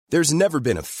There's never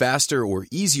been a faster or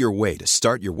easier way to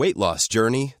start your weight loss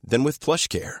journey than with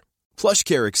PlushCare.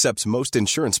 PlushCare accepts most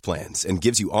insurance plans and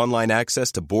gives you online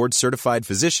access to board-certified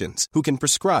physicians who can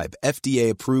prescribe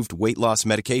FDA-approved weight loss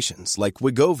medications like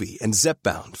Wegovy and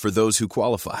Zepbound for those who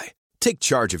qualify. Take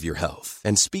charge of your health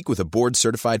and speak with a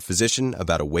board-certified physician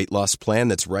about a weight loss plan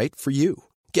that's right for you.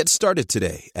 Get started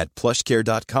today at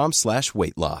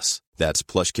plushcare.com/weight loss. That's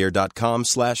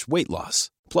plushcare.com/weight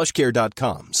loss.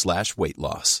 plushcare.com/weight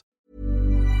loss.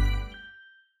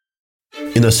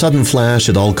 In a sudden flash,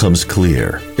 it all comes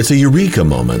clear. It's a eureka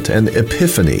moment, an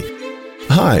epiphany.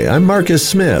 Hi, I'm Marcus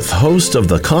Smith, host of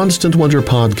the Constant Wonder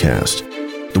podcast.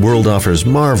 The world offers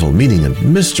marvel, meaning, and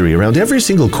mystery around every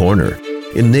single corner.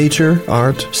 In nature,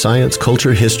 art, science,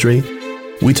 culture, history,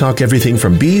 we talk everything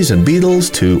from bees and beetles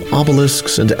to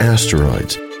obelisks and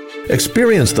asteroids.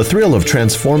 Experience the thrill of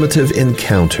transformative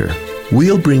encounter.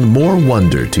 We'll bring more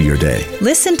wonder to your day.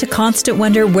 Listen to Constant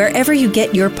Wonder wherever you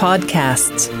get your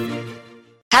podcasts.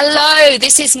 Hello,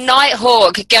 this is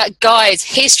Nighthawk. Guys,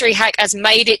 History Hack has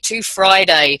made it to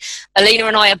Friday. Alina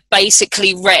and I are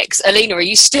basically wrecks. Alina, are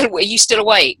you still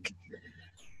awake?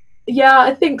 Yeah,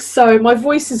 I think so. My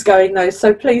voice is going though,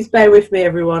 so please bear with me,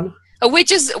 everyone.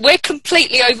 We're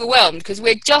completely overwhelmed because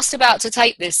we're just about to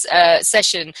take this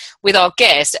session with our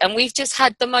guest, and we've just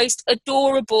had the most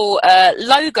adorable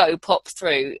logo pop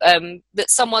through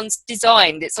that someone's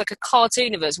designed. It's like a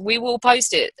cartoon of us. We will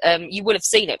post it. You will have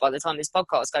seen it by the time this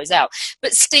podcast goes out.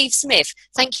 But Steve Smith,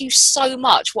 thank you so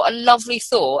much. What a lovely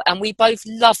thought, and we both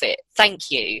love it. Thank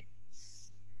you.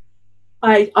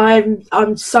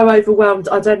 I'm so overwhelmed.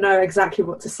 I don't know exactly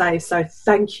what to say, so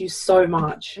thank you so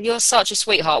much. You're such a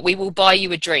sweetheart. We will buy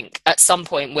you a drink at some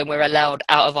point when we're allowed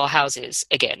out of our houses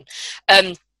again.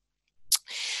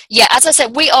 Yeah, as I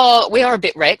said, we are a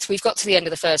bit wrecked. We've got to the end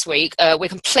of the first week. We're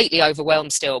completely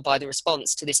overwhelmed still by the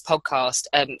response to this podcast,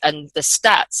 and the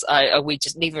stats. We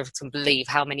just neither of us can believe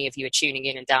how many of you are tuning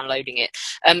in and downloading it.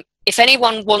 If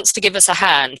anyone wants to give us a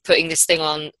hand putting this thing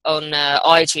on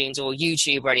iTunes or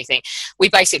YouTube or anything, we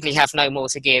basically have no more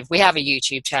to give. We have a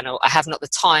YouTube channel. I have not the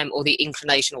time or the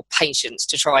inclination or patience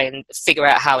to try and figure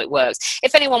out how it works.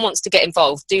 If anyone wants to get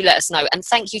involved, do let us know. And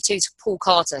thank you too to Paul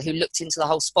Carter, who looked into the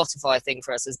whole Spotify thing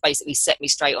for us, has basically set me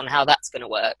straight on how that's going to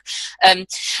work.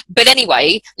 But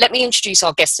anyway, let me introduce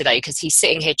our guest today because he's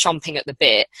sitting here chomping at the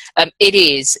bit. It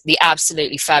is the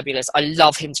absolutely fabulous, I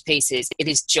love him to pieces, it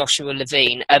is Joshua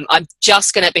Levine. I'm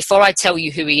just going to, before I tell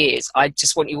you who he is, I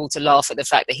just want you all to laugh at the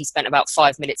fact that he spent about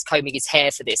 5 minutes combing his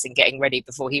hair for this and getting ready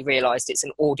before he realised it's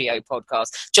an audio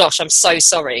podcast. Josh, I'm so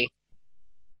sorry.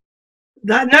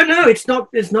 No, it's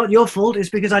not your fault. It's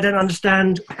because I don't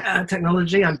understand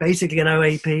technology. I'm basically an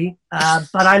OAP,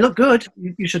 but I look good.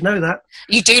 You should know that.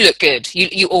 You do look good.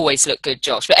 You always look good,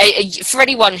 Josh. But for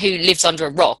anyone who lives under a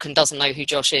rock and doesn't know who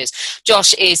Josh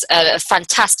is a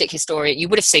fantastic historian. You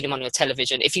would have seen him on your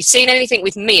television. If you've seen anything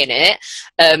with me in it,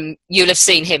 you'll have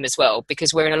seen him as well,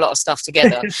 because we're in a lot of stuff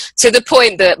together. To the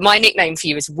point that my nickname for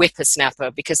you is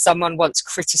Whippersnapper, because someone once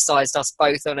criticised us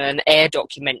both on an Air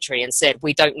documentary and said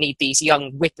we don't need these young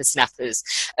whippersnappers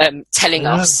telling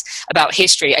us about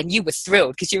history, and you were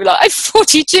thrilled because you were like, I'm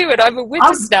 42 and I'm a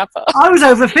whippersnapper. I was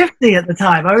over 50 at the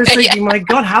time. I was thinking, my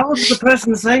God, how old is the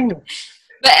person saying this?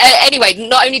 But anyway,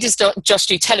 not only does Josh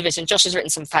do television, Josh has written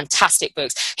some fantastic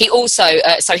books. He also,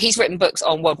 so he's written books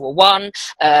on World War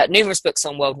I, numerous books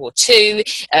on World War II.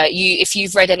 If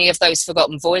you've read any of those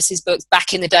Forgotten Voices books,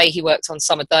 back in the day he worked on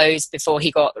some of those before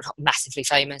he got massively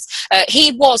famous.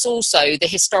 He was also the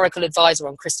historical advisor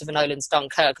on Christopher Nolan's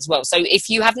Dunkirk as well. So if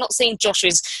you have not seen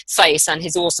Josh's face and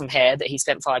his awesome hair that he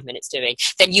spent 5 minutes doing,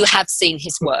 then you have seen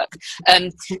his work.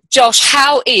 Josh,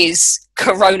 how is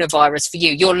coronavirus for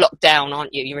you? You're locked down,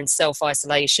 aren't you? You're in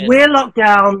self-isolation. We're locked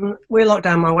down.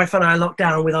 My wife and I are locked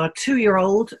down with our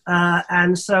 2-year-old,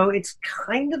 and so it's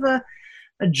kind of a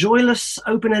joyless,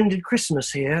 open-ended Christmas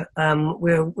here.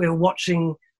 We're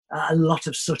watching a lot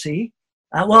of Sooty.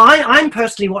 I'm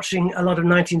personally watching a lot of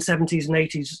 1970s and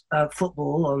 80s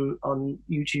football on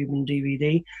YouTube and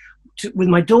DVD. With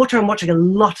my daughter, I'm watching a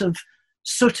lot of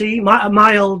Sooty,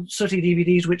 my old Sooty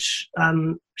DVDs, which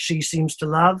she seems to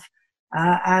love.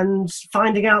 And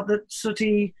finding out that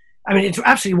Sooty, I mean, it's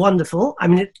absolutely wonderful. I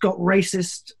mean, it's got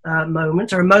racist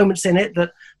moments, or moments in it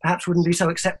that perhaps wouldn't be so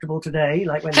acceptable today.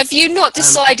 Like when, have you not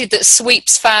decided that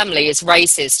Sweep's family is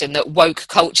racist and that woke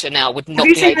culture now would not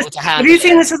be able to handle it? Have you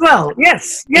seen this as well?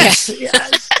 Yes.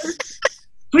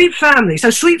 Sweep family. So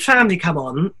Sweep's family come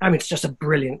on. I mean, it's just a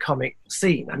brilliant comic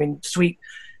scene. I mean, Sweep's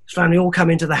family all come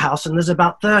into the house, and there's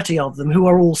about 30 of them who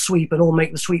are all Sweep and all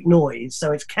make the Sweep noise,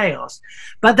 so it's chaos.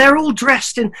 But they're all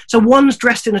dressed in, so one's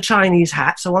dressed in a Chinese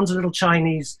hat, so one's a little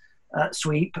Chinese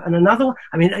Sweep, and another one.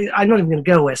 I mean, I'm not even going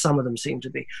to go where some of them seem to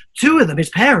be. Two of them, his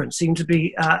parents seem to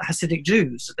be Hasidic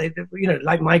Jews. They,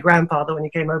 like my grandfather when he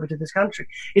came over to this country.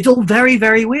 It's all very,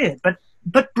 very weird,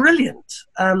 but brilliant.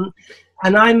 And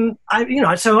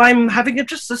so I'm having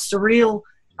just a surreal.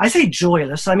 I say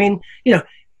joyless. I mean,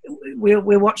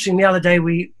 we're watching the other day.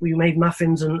 We made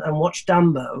muffins and watched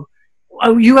Dumbo.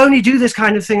 Oh, you only do this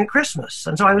kind of thing at Christmas.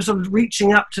 And so I was sort of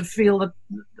reaching up to feel the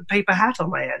paper hat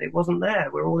on my head. It wasn't there.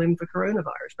 We're all in for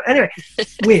coronavirus. But anyway,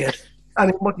 weird. I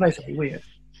mean, what can I say? Weird.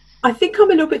 I think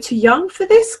I'm a little bit too young for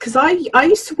this, because I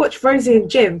used to watch Rosie and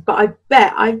Jim, but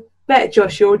I bet,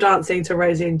 Josh, you're dancing to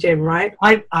Rosie and Jim, right?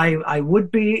 I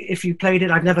would be if you played it.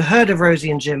 I've never heard of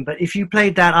Rosie and Jim, but if you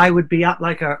played that, I would be up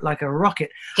like a rocket.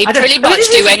 He'd pretty much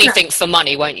do anything for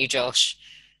money, won't you, Josh?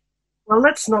 Well,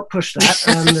 let's not push that.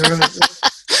 There are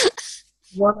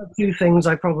one or two things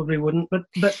I probably wouldn't, but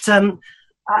it's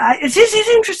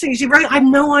interesting. You see, I have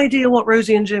no idea what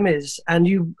Rosie and Jim is, and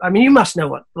you must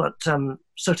know what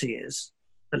Sooty is,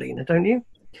 Alina, don't you?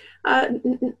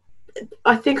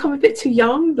 I think I'm a bit too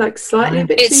young, like slightly a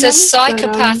bit too young. It's a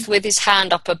psychopath with his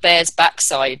hand up a bear's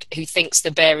backside who thinks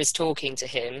the bear is talking to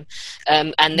him.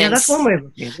 And then that's one way of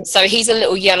looking at it. So he's a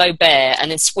little yellow bear,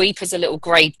 and then Sweep is a little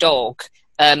grey dog.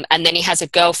 And then he has a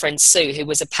girlfriend, Sue, who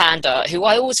was a panda, who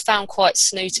I always found quite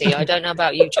snooty. I don't know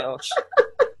about you, Josh.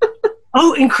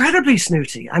 Oh, incredibly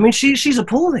snooty. I mean, she's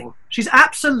appalling. She's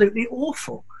absolutely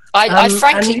awful. I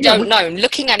frankly don't know.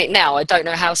 Looking at it now, I don't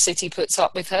know how Sooty puts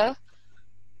up with her.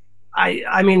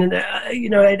 I mean,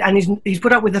 and he's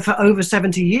put up with her for over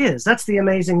 70 years. That's the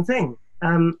amazing thing.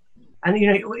 And,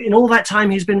 in all that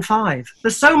time, he's been 5.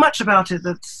 There's so much about it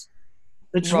that's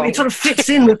it sort of fits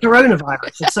in with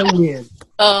coronavirus. It's so weird.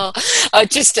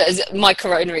 Just my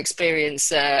corona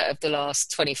experience of the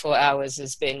last 24 hours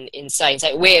has been insane.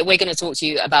 So we're going to talk to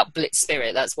you about Blitz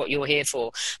Spirit. That's what you're here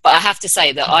for. But I have to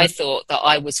say that I thought that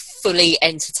I was fully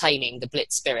entertaining the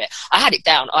Blitz Spirit. I had it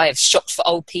down. I have shopped for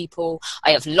old people.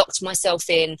 I have locked myself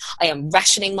in. I am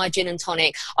rationing my gin and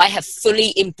tonic. I have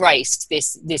fully embraced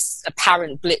this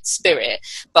apparent Blitz Spirit.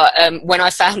 But when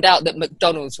I found out that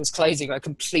McDonald's was closing, I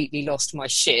completely lost my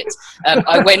shit.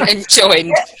 I went and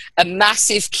joined a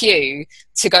massive queue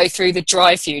to go through the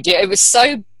drive-thru. It was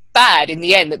so bad in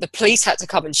the end that the police had to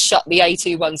come and shut the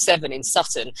A217 in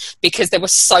Sutton because there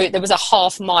was a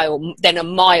half mile, then a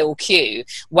mile queue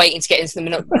waiting to get into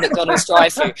the McDonald's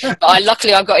drive-thru. But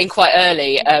luckily I got in quite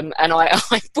early, and I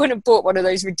went and bought one of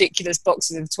those ridiculous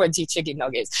boxes of 20 chicken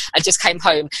nuggets and just came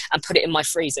home and put it in my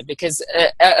freezer because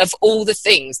of all the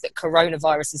things that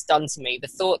coronavirus has done to me, the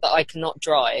thought that I cannot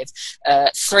drive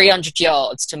 300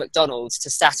 yards to McDonald's to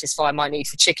satisfy my need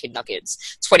for chicken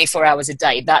nuggets 24 hours a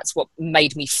day, that's what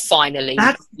made me finally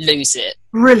lose it.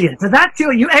 Brilliant. So that's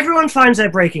everyone finds their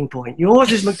breaking point.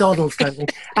 Yours is McDonald's, don't you?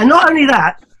 And not only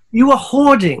that, you are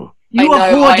hoarding. I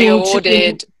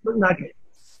hoarded. Chicken nuggets.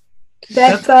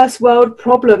 They're first world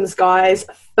problems, guys.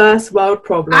 First world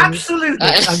problems. Absolutely.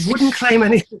 I wouldn't claim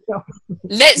anything else.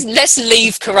 Let's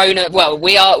leave corona. Well,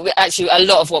 we are actually, a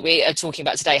lot of what we are talking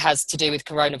about today has to do with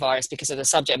coronavirus because of the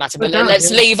subject matter. But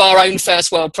let's leave our own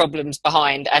first world problems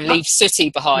behind and leave Sooty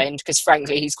behind because,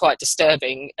 frankly, he's quite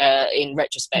disturbing in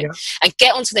retrospect. Yeah. And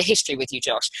get onto the history with you,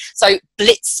 Josh. So,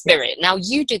 Blitz Spirit. Now,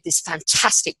 you did this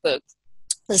fantastic book,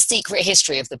 The Secret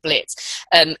History of the Blitz,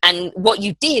 and what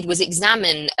you did was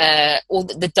examine all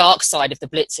the dark side of the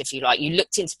Blitz, if you like. You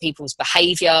looked into people's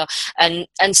behaviour, and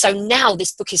so now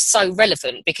this book is so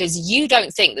relevant because you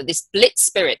don't think that this Blitz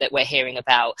spirit that we're hearing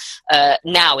about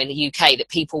now in the UK that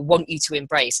people want you to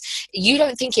embrace, you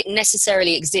don't think it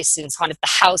necessarily exists in kind of the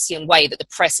halcyon way that the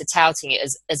press are touting it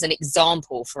as an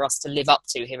example for us to live up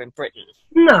to here in Britain?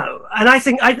 No, and I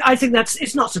think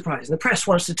it's not surprising. The press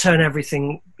wants to turn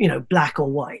everything, black or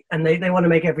white, and they want to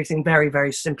make everything very,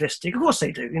 very simplistic. Of course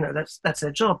they do. That's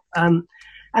their job. And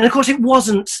of course it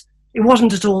wasn't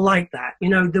at all like that.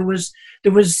 There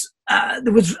was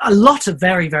a lot of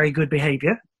very, very good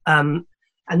behaviour, and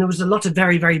there was a lot of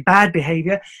very, very bad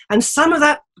behaviour. And some of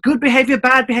that good behaviour,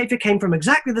 bad behaviour came from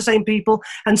exactly the same people,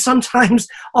 and sometimes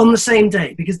on the same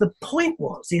day. Because the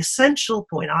essential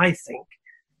point, I think,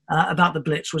 about the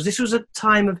Blitz was this was a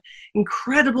time of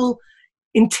incredible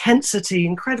intensity,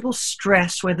 incredible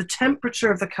stress, where the temperature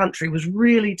of the country was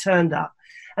really turned up.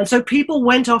 And so people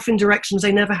went off in directions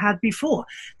they never had before.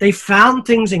 They found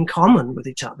things in common with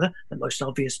each other, the most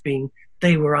obvious being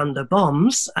they were under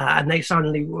bombs, and they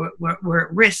suddenly were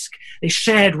at risk. They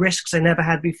shared risks they never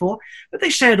had before, but they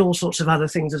shared all sorts of other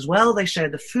things as well. They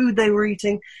shared the food they were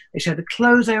eating. They shared the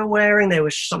clothes they were wearing. They were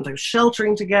sometimes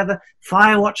sheltering together,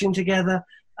 fire watching together.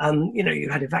 You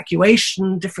had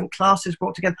evacuation, different classes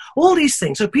brought together, all these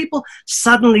things. So people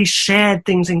suddenly shared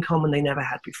things in common they never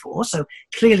had before. So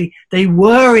clearly they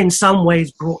were in some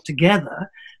ways brought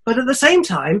together. But at the same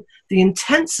time, the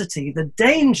intensity, the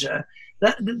danger,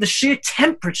 the sheer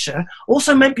temperature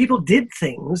also meant people did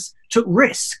things, took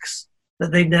risks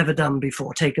that they'd never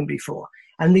taken before.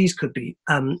 And these could be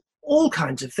all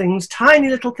kinds of things, tiny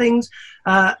little things.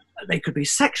 They could be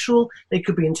sexual, they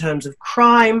could be in terms of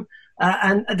crime,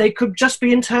 and they could just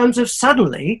be in terms of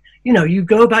suddenly, you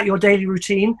go about your daily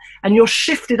routine and you're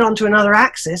shifted onto another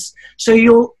axis, so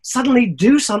you'll suddenly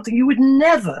do something you would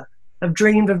never have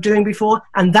dreamed of doing before,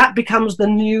 and that becomes the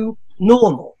new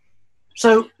normal.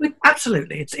 So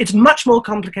absolutely, it's much more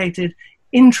complicated,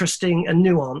 interesting and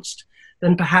nuanced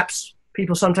than perhaps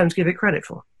people sometimes give it credit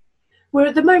for. Well,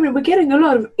 at the moment, we're getting a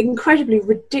lot of incredibly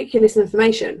ridiculous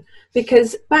information,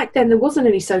 because back then there wasn't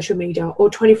any social media or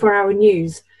 24-hour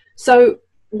news. So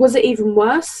was it even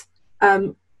worse?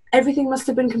 Everything must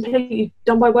have been completely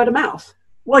done by word of mouth.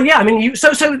 Well, yeah, I mean,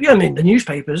 the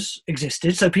newspapers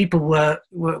existed, so people were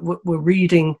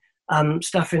reading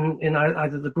stuff in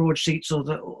either the broadsheets or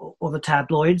the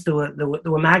tabloids. There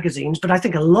were magazines, but I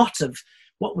think a lot of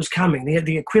what was coming,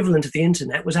 the equivalent of the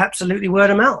internet, was absolutely word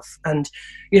of mouth. And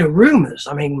rumors.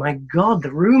 I mean, my God,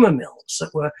 the rumor mills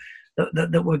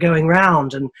that were going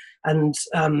round, and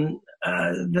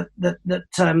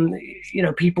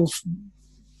people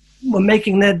were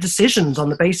making their decisions on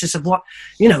the basis of what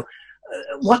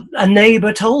a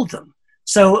neighbor told them.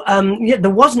 So there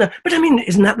wasn't but I mean,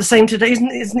 isn't that the same today?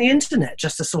 Isn't the internet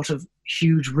just a sort of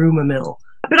huge rumor mill?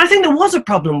 But I think there was a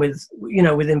problem with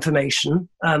information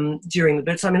during the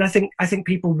Blitz. I mean, I think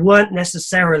people weren't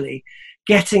necessarily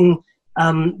getting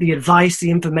the advice,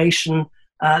 the information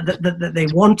that they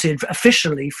wanted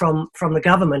officially from the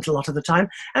government a lot of the time.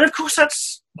 And of course,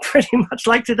 that's pretty much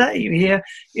like today. You hear,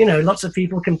 lots of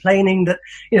people complaining that,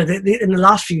 in the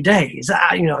last few days,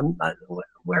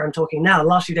 where I'm talking now, the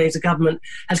last few days, the government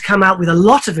has come out with a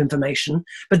lot of information,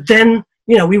 but then,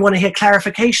 we want to hear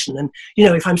clarification. And,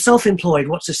 if I'm self-employed,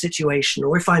 what's the situation?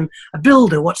 Or if I'm a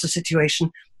builder, what's the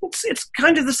situation? It's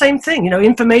kind of the same thing.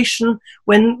 Information,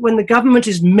 when the government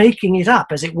is making it up,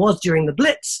 as it was during the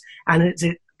Blitz, and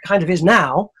it kind of is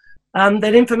now,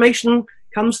 that information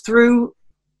comes through,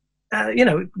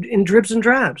 in dribs and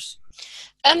drabs.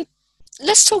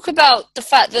 Let's talk about the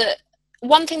fact that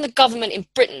one thing the government in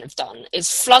Britain have done is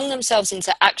flung themselves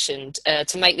into action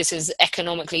to make this as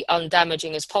economically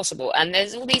undamaging as possible. And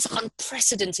there's all these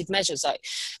unprecedented measures, like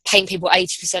paying people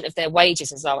 80% of their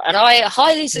wages and so on. And I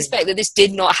highly suspect that this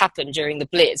did not happen during the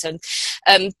Blitz. And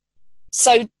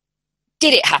so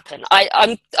did it happen?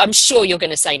 I'm sure you're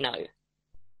going to say no.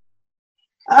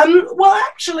 Well,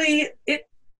 actually, it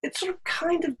sort of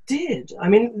kind of did. I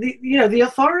mean, the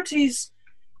authorities,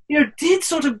 did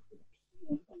sort of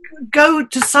go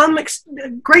to some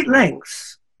great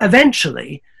lengths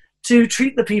eventually to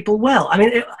treat the people well. I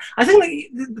mean, I think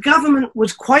the government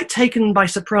was quite taken by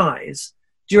surprise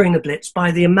during the Blitz by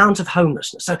the amount of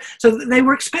homelessness. So they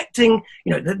were expecting,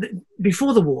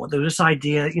 before the war, there was this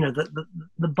idea, that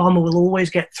the bomber will always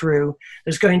get through.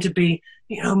 There's going to be,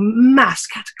 mass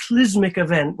cataclysmic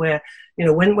event where,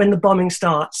 when the bombing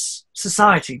starts,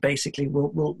 society basically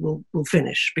will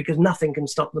finish, because nothing can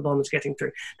stop the bombers getting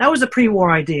through. That was a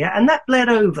pre-war idea, and that bled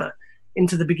over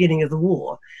into the beginning of the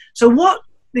war. So what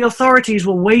the authorities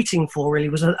were waiting for really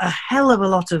was a hell of a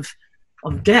lot of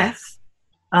death.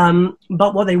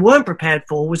 But what they weren't prepared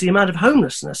for was the amount of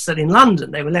homelessness that in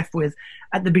London they were left with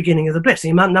at the beginning of the Blitz,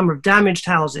 the number of damaged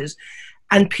houses,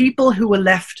 and people who were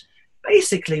left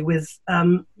basically with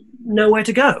nowhere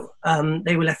to go.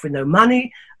 They were left with no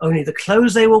money, only the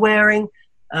clothes they were wearing,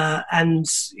 and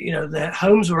their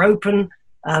homes were open,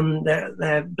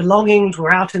 their belongings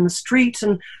were out in the street,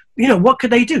 and what could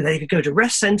they do? They could go to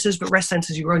rest centres, but rest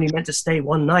centres, you were only meant to stay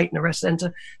one night in a rest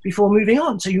centre before moving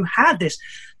on. So you had this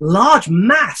large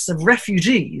mass of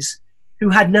refugees who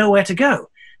had nowhere to go.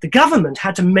 The government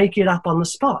had to make it up on the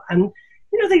spot. And,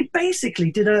 they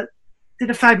basically did a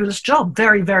fabulous job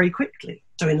very, very quickly.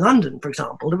 So in London, for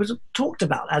example, there was talked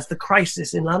about as the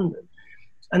crisis in London.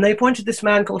 And they appointed this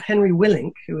man called Henry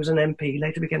Willink, who was an MP,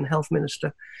 later became the health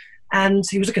minister. And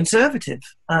he was a conservative,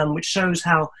 which shows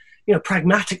how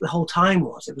pragmatic the whole time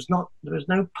was. There was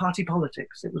no party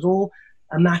politics. It was all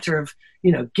a matter of,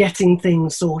 getting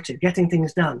things sorted, getting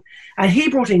things done. And he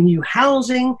brought in new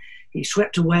housing. He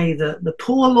swept away the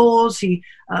poor laws. He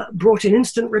brought in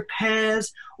instant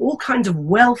repairs, all kinds of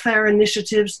welfare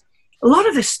initiatives. A lot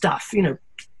of this stuff,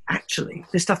 actually,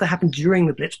 this stuff that happened during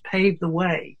the Blitz paved the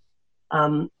way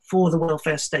for the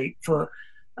welfare state, for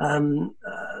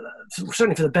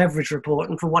certainly for the Beveridge report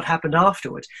and for what happened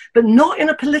afterwards, but not in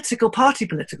a political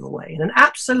way, in an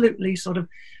absolutely sort of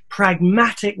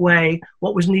pragmatic way,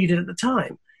 what was needed at the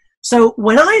time. So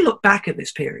when I look back at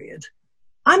this period,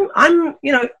 I'm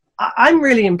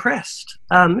really impressed.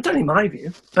 It's only my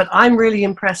view, but I'm really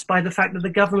impressed by the fact that the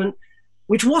government,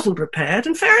 which wasn't prepared,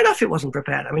 and fair enough, it wasn't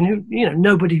prepared. I mean,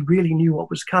 nobody really knew what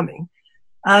was coming.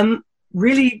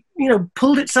 Really,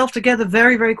 pulled itself together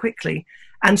very, very quickly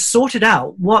and sorted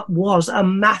out what was a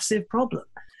massive problem.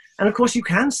 And of course, you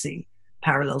can see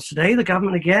parallels today. The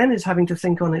government again is having to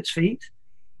think on its feet.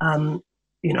 I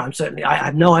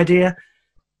have no idea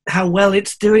how well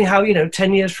it's doing. How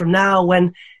 10 years from now,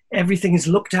 when everything is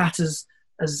looked at as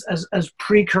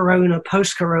pre-corona,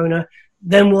 post-corona,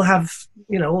 then we'll have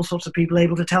all sorts of people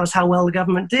able to tell us how well the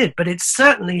government did. But it's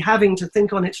certainly having to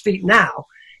think on its feet now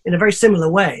in a very similar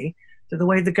way to the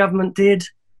way the government did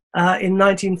in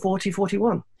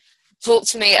 1940-41. Talk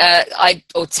to me,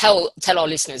 or tell our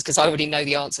listeners, because I already know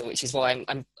the answer, which is why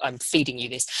I'm feeding you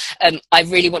this. I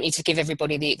really want you to give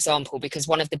everybody the example, because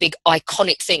one of the big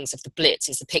iconic things of the Blitz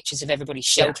is the pictures of everybody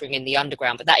sheltering in the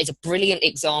underground. But that is a brilliant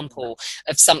example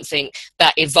of something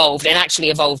that evolved, and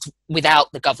actually evolved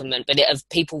without the government, but of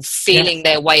people feeling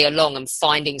their way along and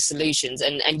finding solutions.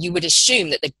 And you would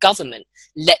assume that the government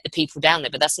let the people down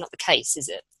there, but that's not the case, is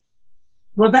it?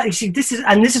 Well, this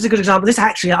is a good example. This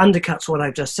actually undercuts what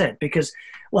I've just said, because,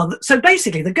 so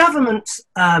basically the government,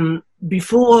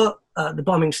 before the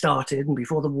bombing started and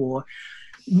before the war,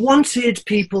 wanted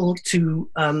people to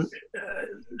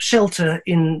shelter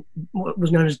in what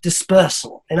was known as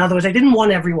dispersal. In other words, they didn't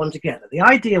want everyone together. The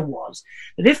idea was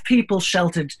that if people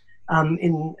sheltered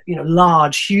in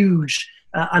large, huge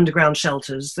underground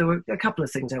shelters, there were a couple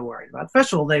of things they were worried about.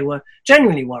 First of all, they were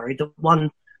genuinely worried that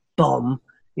one bomb,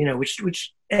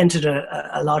 which entered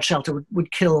a large shelter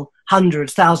would kill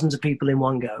hundreds, thousands of people in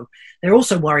one go. They're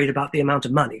also worried about the amount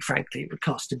of money, frankly, it would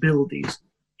cost to build these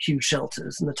huge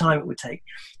shelters and the time it would take.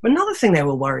 But another thing they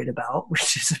were worried about,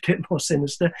 which is a bit more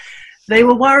sinister, they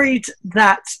were worried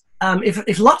that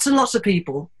if lots and lots of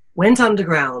people went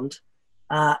underground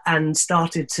and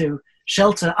started to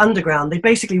shelter underground, they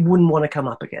basically wouldn't want to come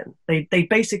up again. They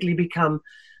basically become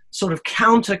sort of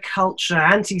counterculture,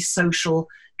 antisocial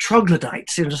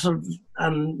troglodytes, sort of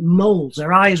moles.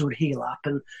 Their eyes would heal up,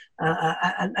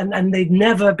 and they'd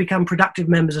never become productive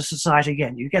members of society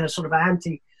again. You get a sort of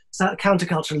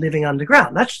counterculture living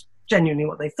underground. That's genuinely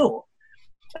what they thought.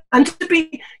 And to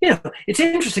be, it's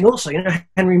interesting also,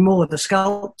 Henry Moore, the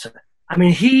sculptor, I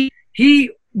mean,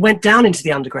 he went down into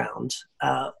the underground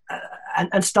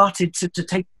and started to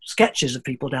take sketches of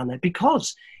people down there,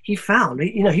 because he found,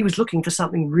 he was looking for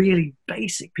something really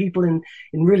basic, people in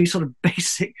really sort of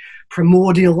basic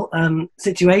primordial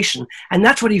situation. And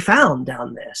that's what he found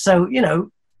down there. So,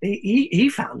 he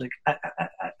found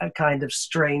a kind of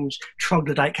strange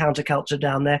troglodyte counterculture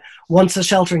down there once the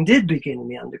sheltering did begin in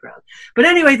the underground. But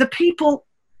anyway, the people,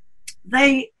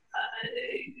 they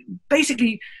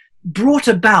basically brought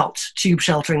about tube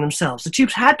sheltering themselves. The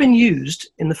tubes had been used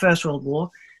in the First World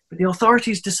War, but the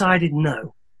authorities decided,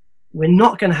 no, we're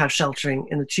not going to have sheltering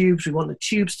in the tubes. We want the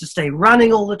tubes to stay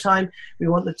running all the time. We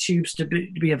want the tubes to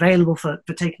be available for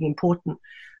taking important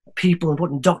people,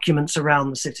 important documents around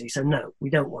the city. So no, we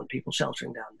don't want people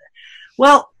sheltering down there.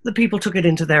 Well, the people took it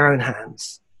into their own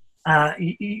hands.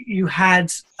 You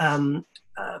had,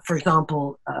 for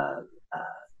example,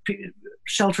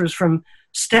 shelterers from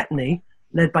Stepney,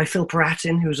 led by Phil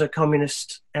Paratin, who was a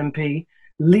communist MP,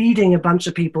 leading a bunch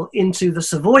of people into the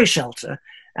Savoy shelter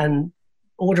and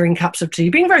ordering cups of tea,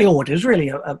 being very ordered. It was really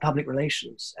a public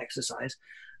relations exercise,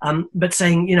 but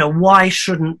saying, why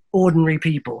shouldn't ordinary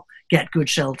people get good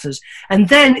shelters? And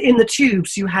then in the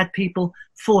tubes, you had people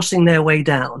forcing their way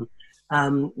down.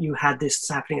 You had this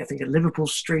happening, I think, at Liverpool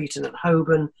Street and at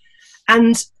Holborn.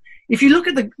 And if you look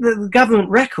at the government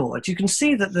record, you can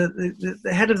see that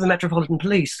the head of the Metropolitan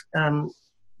Police,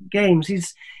 Games,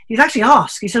 he's actually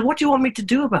asked, he said, what do you want me to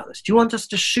do about this? Do you want us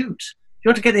to shoot? Do you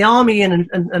want to get the army in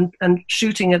and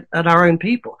shooting at our own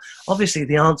people? Obviously,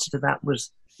 the answer to that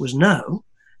was no.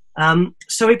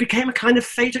 So it became a kind of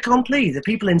fait accompli. The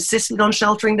people insisted on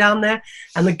sheltering down there,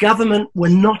 and the government were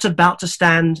not about to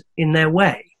stand in their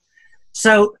way.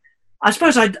 So I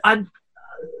suppose I'd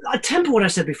temper what I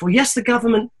said before. Yes, the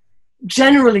government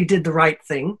generally did the right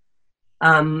thing,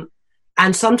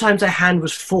 and sometimes their hand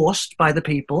was forced by the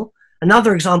people.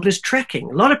 Another example is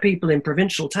trekking. A lot of people in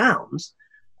provincial towns,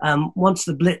 once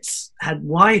the Blitz had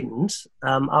widened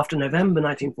after November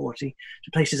 1940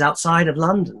 to places outside of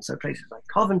London, so places like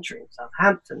Coventry and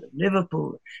Southampton and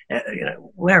Liverpool,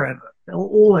 wherever,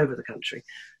 all over the country,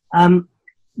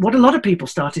 what a lot of people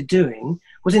started doing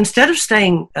was, instead of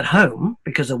staying at home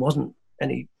because there wasn't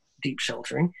any deep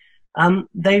sheltering,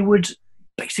 they would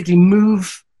basically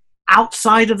move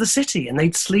outside of the city, and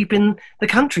they'd sleep in the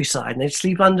countryside, and they'd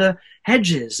sleep under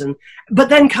hedges, but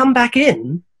then come back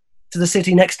in to the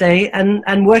city next day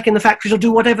and work in the factories or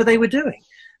do whatever they were doing.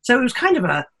 So it was kind of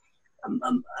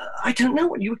I don't know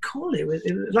what you would call it. It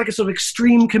was like a sort of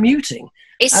extreme commuting.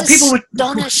 It's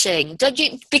astonishing, don't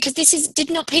you? Because did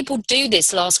not people do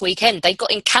this last weekend? They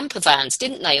got in camper vans,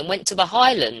 didn't they, and went to the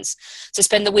Highlands to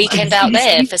spend the weekend out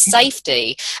there for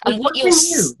safety. And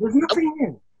there's nothing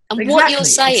new. And exactly. What you're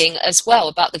saying as well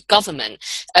about the government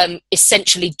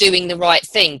essentially doing the right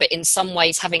thing, but in some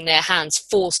ways having their hands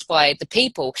forced by the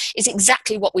people, is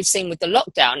exactly what we've seen with the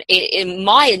lockdown. In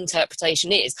my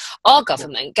interpretation is our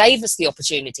government gave us the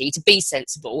opportunity to be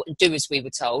sensible and do as we were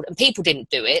told, and people didn't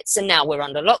do it, so now we're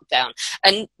under lockdown.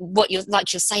 And what you're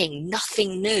saying,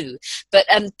 nothing new. But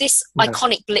this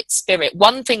iconic Blitz spirit,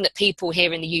 one thing that people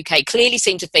here in the UK clearly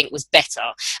seem to think was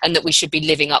better and that we should be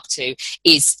living up to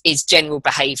is general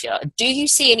behaviour. Do you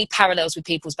see any parallels with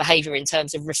people's behaviour in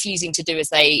terms of refusing to do as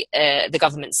the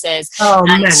government says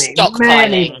and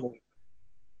stockpiling?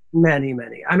 Many.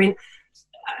 I mean,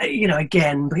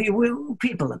 again,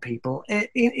 people are people.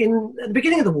 In the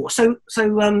beginning of the war,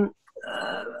 the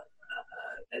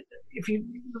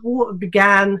war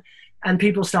began and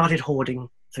people started hoarding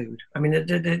food. I mean,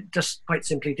 it just quite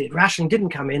simply did. Rationing didn't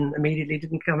come in immediately,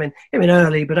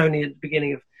 early, but only at the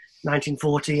beginning of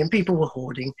 1940, and people were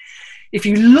hoarding. If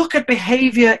you look at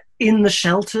behaviour in the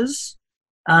shelters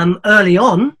early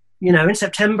on, in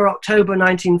September, October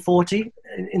 1940,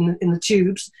 in the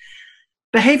tubes,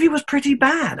 behaviour was pretty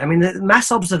bad. I mean, the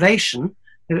mass observation,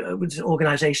 which the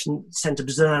organisation sent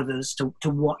observers to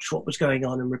watch what was going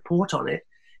on and report on it.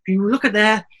 If you look at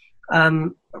their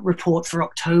report for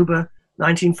October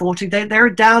 1940, they're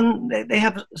down. They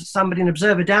have an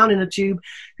observer down in a tube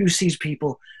who sees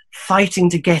people fighting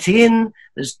to get in.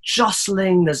 There's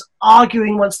jostling, there's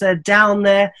arguing once they're down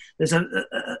there. There's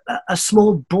a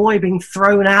small boy being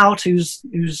thrown out who's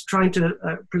trying to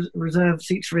reserve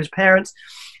seats for his parents.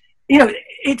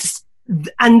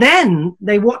 And then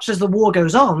they watch as the war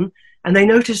goes on, and they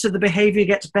notice that the behavior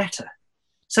gets better.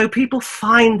 So people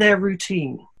find their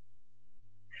routine.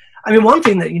 I mean, one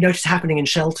thing that you notice happening in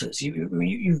shelters,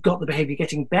 you've got the behaviour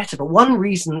getting better, but one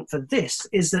reason for this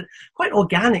is that quite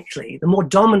organically, the more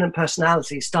dominant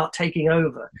personalities start taking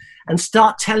over and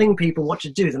start telling people what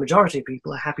to do. The majority of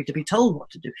people are happy to be told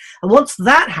what to do. And once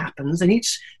that happens, and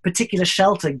each particular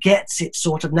shelter gets its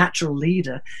sort of natural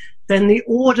leader, then the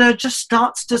order just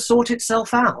starts to sort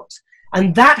itself out.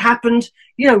 And that happened,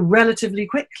 relatively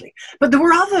quickly. But there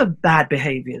were other bad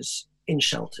behaviours in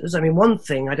shelters. I mean, one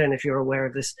thing, I don't know if you're aware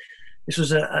of this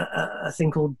was a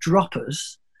thing called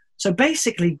droppers. So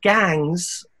basically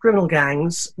criminal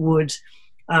gangs would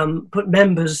put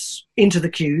members into the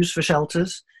queues for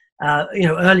shelters,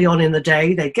 early on in the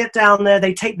day. They'd get down there,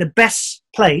 they take the best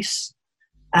place,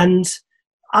 and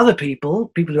other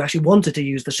people who actually wanted to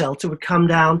use the shelter would come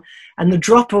down, and the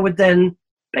dropper would then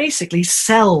basically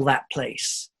sell that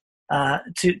place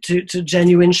to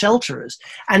genuine shelterers.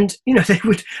 And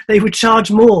they would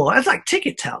charge more. It's like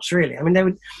ticket touts, really. I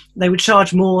mean, they would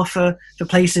charge more for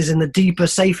places in the deeper,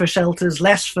 safer shelters,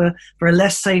 less for a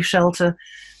less safe shelter.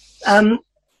 And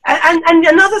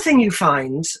another thing you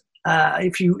find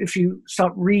if you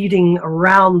start reading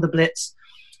around the Blitz,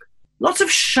 lots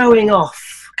of showing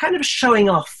off,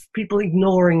 people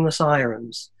ignoring the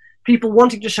sirens. People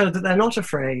wanting to show that they're not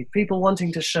afraid. People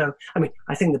wanting to show... I mean,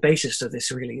 I think the basis of this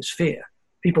really is fear.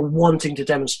 People wanting to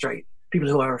demonstrate, people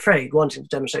who are afraid, wanting to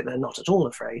demonstrate they're not at all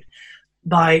afraid.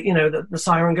 By, the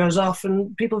siren goes off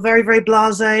and people very, very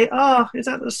blasé, is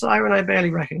that the siren? I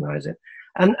barely recognize it.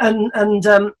 And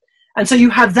so you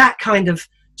have that kind of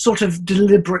sort of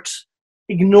deliberate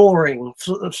ignoring,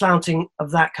 flouting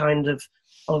of that kind of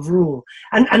rule.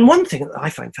 And one thing that I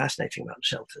find fascinating about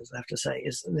shelters, I have to say,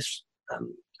 is this...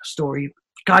 story.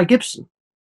 Guy Gibson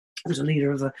was the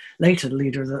leader of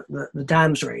the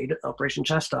Dams raid, Operation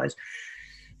Chastise.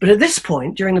 But at this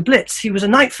point, during the Blitz, he was a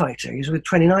night fighter. He was with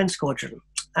 29 Squadron.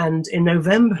 And in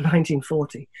November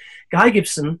 1940, Guy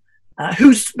Gibson,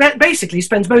 who basically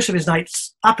spends most of his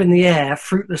nights up in the air,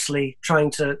 fruitlessly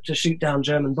trying to shoot down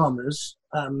German bombers,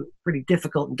 pretty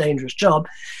difficult and dangerous job.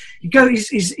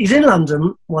 He's in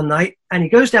London one night, and he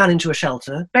goes down into a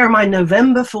shelter. Bear in mind,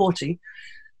 November 40,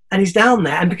 and he's down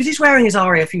there, and because he's wearing his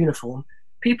RAF uniform,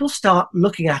 people start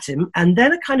looking at him, and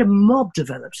then a kind of mob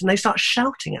develops, and they start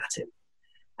shouting at him.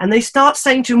 And they start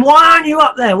saying to him, "Why aren't you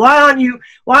up there? Why aren't you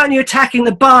attacking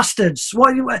the bastards?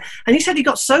 And he said he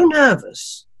got so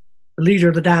nervous the leader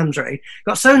of the Dams raid,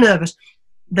 got so nervous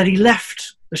that he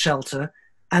left the shelter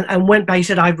and went back. He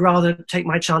said, I'd rather take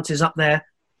my chances up there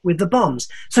with the bombs.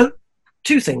 So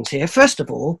two things here. First of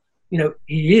all,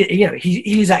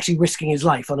 he's actually risking his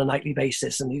life on a nightly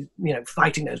basis, and he's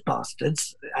fighting those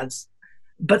bastards.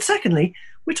 But secondly,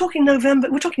 we're talking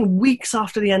November. We're talking weeks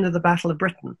after the end of the Battle of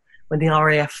Britain, when the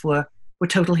RAF were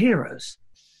total heroes.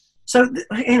 So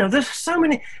there's so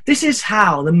many. This is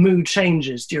how the mood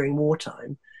changes during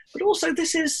wartime. But also,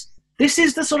 this is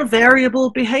the sort of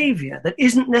variable behaviour that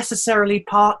isn't necessarily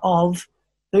part of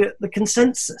the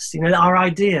consensus. Our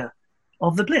idea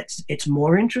of the Blitz. It's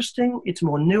more interesting, it's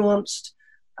more nuanced,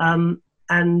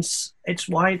 and it's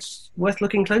why it's worth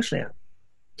looking closely at.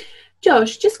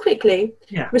 Josh, just quickly,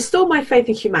 restore my faith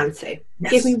in humanity.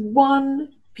 Yes. Give me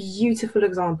one beautiful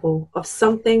example of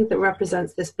something that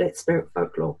represents this Blitz spirit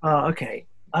folklore. Oh, okay.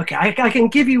 I can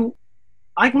give you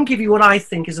what I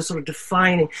think is a sort of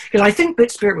defining, because I think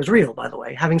Blitz spirit was real, by the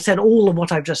way, having said all of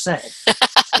what I've just said.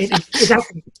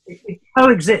 it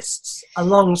coexists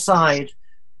alongside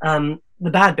the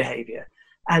bad behavior.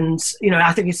 And,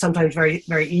 I think it's sometimes very,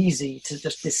 very easy to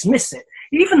just dismiss it.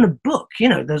 Even the book,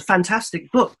 the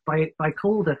fantastic book by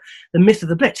Calder, The Myth of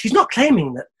the Blitz, he's not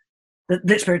claiming that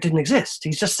Blitz spirit didn't exist.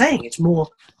 He's just saying it's more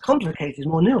complicated,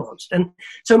 more nuanced. And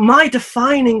so my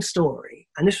defining story,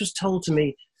 and this was told to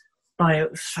me by a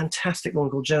fantastic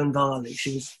woman called Joan Varley.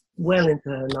 She was well into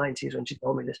her 90s when she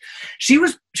told me this. She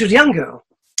was a young girl,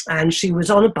 and she was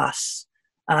on a bus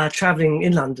traveling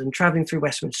in London, traveling through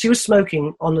Westminster. She was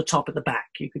smoking on the top at the back.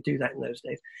 You could do that in those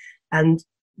days. And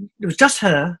it was just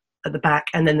her at the back,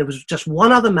 and then there was just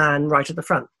one other man right at the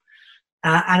front.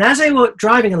 And as they were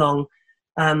driving along,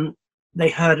 they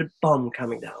heard a bomb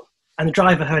coming down. And the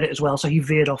driver heard it as well, so he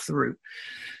veered off the route.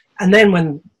 And then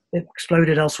when it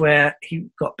exploded elsewhere, he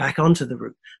got back onto the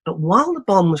route. But while the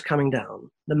bomb was coming down,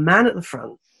 the man at the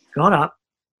front got up,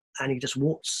 and he just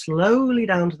walked slowly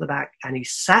down to the back, and he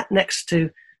sat next to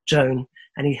Joan,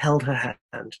 and he held her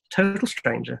hand. Total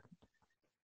stranger.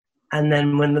 And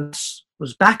then when the bus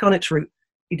was back on its route,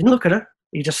 he didn't look at her.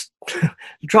 He just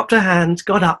dropped her hand,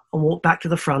 got up, and walked back to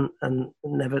the front and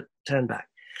never turned back.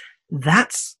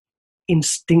 That's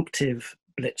instinctive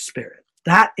Blitz spirit.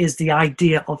 That is the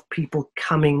idea of people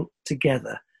coming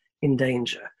together in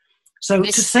danger. So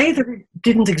to say that it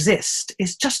didn't exist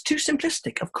is just too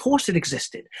simplistic. Of course it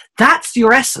existed. That's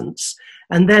your essence.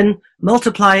 And then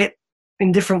multiply it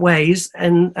in different ways.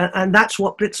 And that's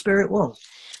what Blitz spirit was.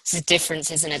 It's the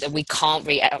difference, isn't it, that we can't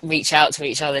reach out to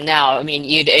each other now. I mean,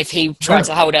 if he tried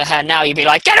to hold her hand now, you'd be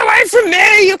like, get away from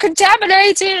me, you're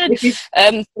contaminated. If you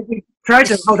try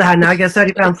to hold her hand now, you get a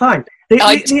 £30 fine. But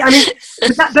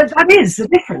that is the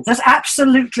difference. That's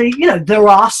absolutely, there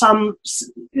are some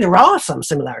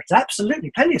similarities,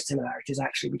 absolutely, plenty of similarities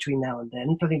actually between now and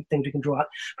then, plenty of things we can draw out.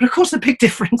 But of course the big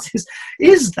difference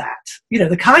is that,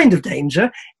 the kind of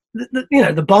danger,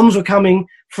 the bombs were coming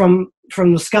from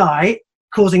the sky,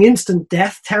 causing instant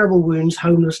death, terrible wounds,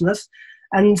 homelessness,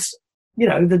 and,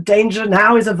 the danger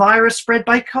now is a virus spread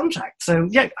by contact. So,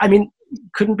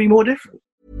 couldn't be more different.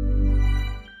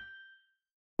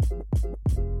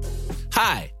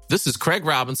 Hi, this is Craig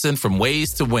Robinson from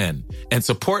Ways to Win, and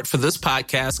support for this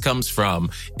podcast comes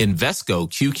from Invesco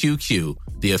QQQ,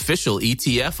 the official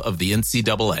ETF of the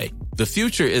NCAA. The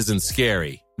future isn't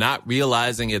scary. Not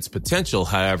realizing its potential,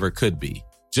 however, could be.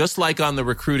 Just like on the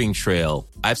recruiting trail,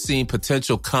 I've seen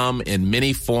potential come in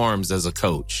many forms as a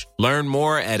coach. Learn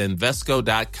more at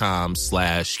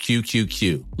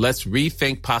Invesco.com/QQQ. Let's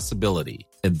rethink possibility.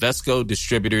 Invesco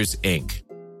Distributors, Inc.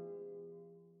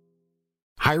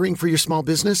 Hiring for your small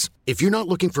business? If you're not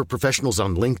looking for professionals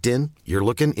on LinkedIn, you're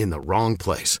looking in the wrong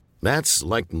place. That's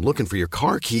like looking for your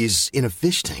car keys in a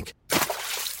fish tank.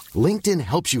 LinkedIn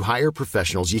helps you hire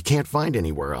professionals you can't find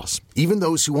anywhere else, even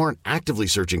those who aren't actively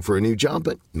searching for a new job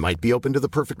but might be open to the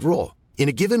perfect role. In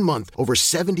a given month, over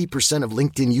 70% of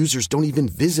LinkedIn users don't even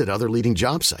visit other leading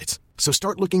job sites. So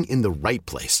start looking in the right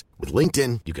place. With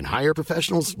LinkedIn, you can hire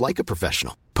professionals like a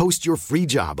professional. Post your free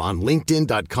job on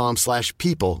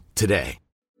linkedin.com/people today.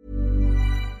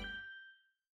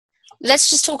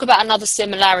 Let's just talk about another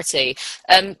similarity.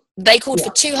 They called for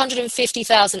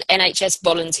 250,000 NHS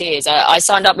volunteers. I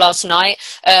signed up last night.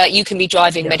 You can be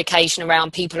driving medication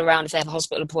around, people around if they have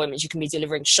hospital appointments. You can be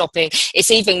delivering shopping.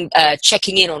 It's even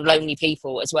checking in on lonely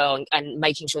people as well, and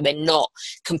making sure they're not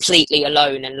completely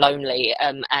alone and lonely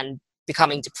and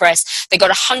becoming depressed. They got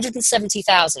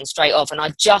 170,000 straight off, and I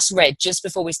just read just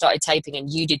before we started taping,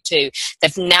 and you did too,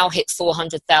 they've now hit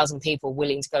 400,000 people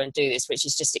willing to go and do this, which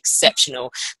is just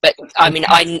exceptional. But I mean,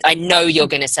 I know you're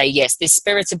going to say yes, this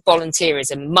spirit of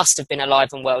volunteerism must have been alive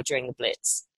and well during the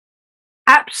Blitz.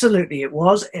 Absolutely, it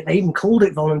was. They even called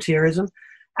it volunteerism,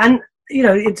 and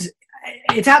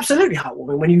it's absolutely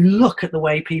heartwarming when you look at the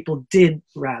way people did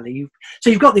rally. So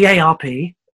you've got the ARP,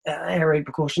 air raid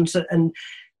precautions, and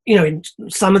in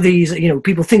some of these,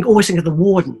 people always think of the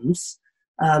wardens,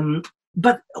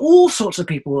 but all sorts of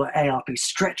people were ARP,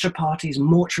 stretcher parties,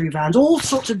 mortuary vans, all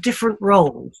sorts of different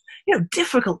roles,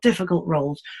 difficult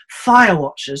roles, fire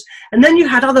watchers. And then you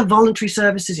had other voluntary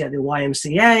services. You had the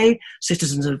YMCA,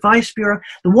 Citizens Advice Bureau.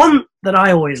 The one that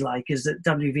I always like is the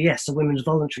WVS, the Women's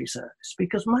Voluntary Service,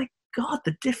 because my God,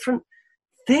 the different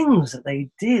things that they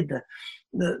did,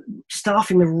 the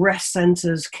staffing the rest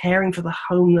centers, caring for the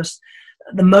homeless,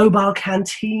 the mobile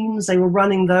canteens, they were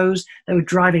running those. They were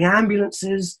driving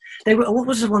ambulances. What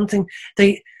was the one thing?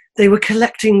 They were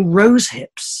collecting rose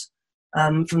hips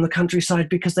from the countryside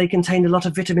because they contained a lot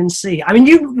of vitamin C. I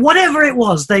mean, whatever it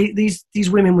was, these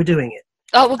women were doing it.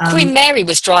 Oh, well, Queen Mary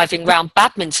was driving around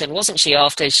Badminton, wasn't she,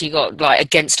 after she got,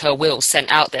 against her will, sent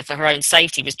out there for her own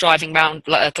safety, was driving around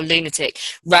like a lunatic,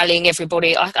 rallying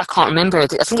everybody. I can't remember. I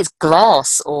think it's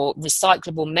glass or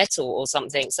recyclable metal or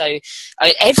something. So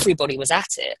everybody was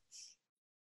at it.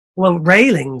 Well,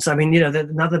 railings,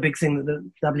 another big thing that the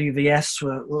WVS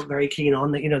were very keen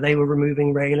on, that, they were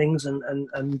removing railings and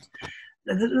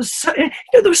there was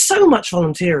so much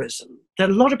volunteerism that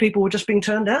a lot of people were just being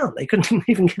turned down. They couldn't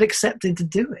even get accepted to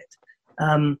do it.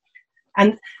 And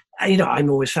I'm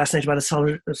always fascinated by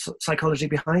the psychology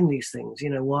behind these things.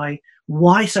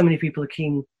 Why so many people are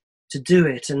keen to do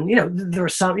it. And, there are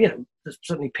some, there's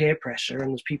certainly peer pressure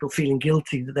and there's people feeling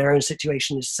guilty that their own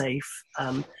situation is safe.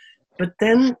 But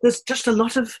then there's just a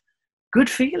lot of good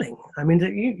feeling.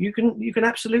 You can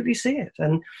absolutely see it.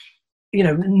 And,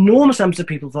 enormous numbers of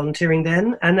people volunteering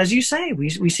then. And as you say,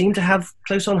 we seem to have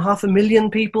close on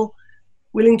 500,000 people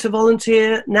willing to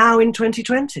volunteer now in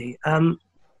 2020,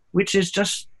 which is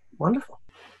just wonderful.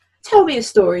 Tell me a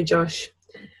story, Josh,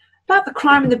 about the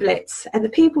crime and the blitz and the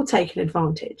people taking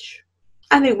advantage.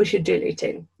 I think we should do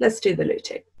looting. Let's do the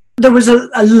looting. There was a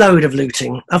load of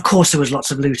looting. Of course, there was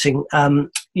lots of looting.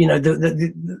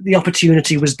 The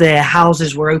opportunity was there.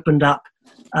 Houses were opened up,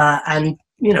 and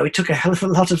it took a hell of a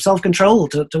lot of self-control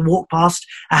to walk past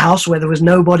a house where there was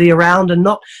nobody around and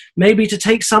not maybe to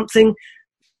take something,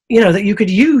 that you could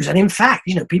use. And in fact,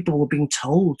 people were being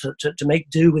told to make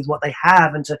do with what they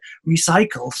have and to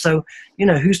recycle. So,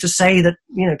 who's to say that,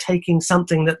 taking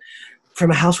something that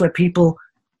from a house where people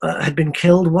had been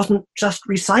killed wasn't just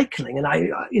recycling. And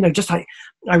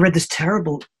I read this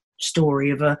terrible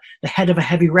story of the head of a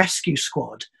heavy rescue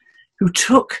squad who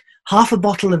took half a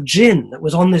bottle of gin that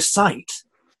was on this site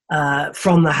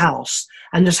from the house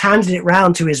and just handed it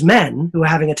round to his men who were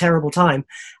having a terrible time,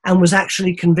 and was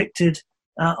actually convicted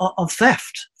of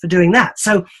theft for doing that.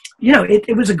 So,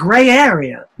 it was a grey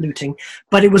area, looting,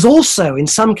 but it was also in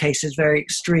some cases very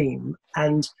extreme.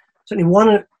 And certainly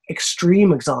one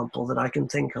extreme example that I can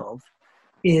think of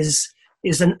is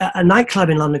a nightclub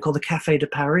in London called the Café de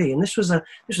Paris. And this was a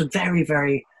very,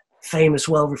 very famous,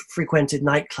 well-frequented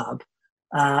nightclub,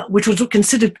 which was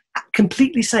considered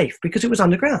completely safe because it was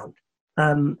underground,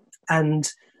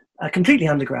 and completely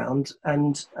underground.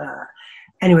 And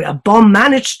anyway, a bomb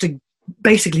managed to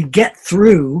basically get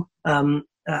through an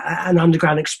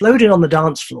underground, exploded on the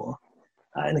dance floor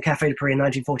in the Café de Paris in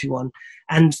 1941,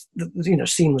 and the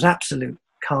scene was absolute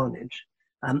carnage.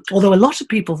 Although a lot of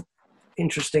people,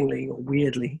 interestingly or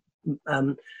weirdly,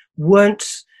 were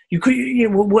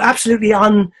absolutely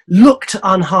looked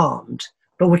unharmed,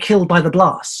 but were killed by the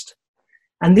blast.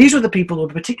 And these were the people who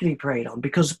were particularly preyed on,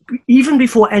 because even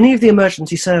before any of the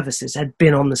emergency services had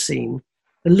been on the scene,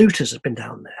 the looters had been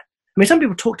down there. Some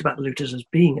people talked about the looters as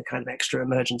being a kind of extra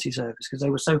emergency service because they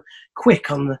were so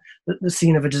quick on the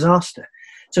scene of a disaster.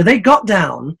 So they got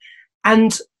down,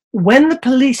 and when the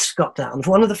police got down,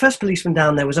 one of the first policemen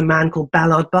down there was a man called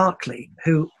Ballard Berkeley,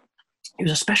 he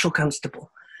was a special constable.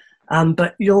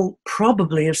 But you'll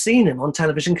probably have seen him on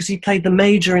television because he played the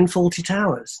Major in Fawlty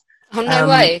Towers. Oh, no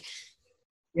way.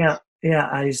 Yeah.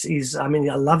 He's I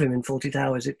love him in Fawlty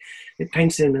Towers. It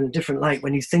paints him in a different light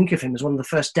when you think of him as one of the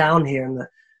first down here in the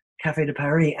Café de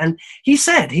Paris. And he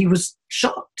said he was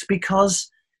shocked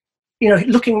because,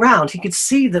 looking around, he could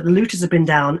see that the looters had been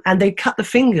down and they cut the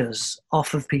fingers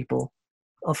off of people,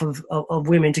 off of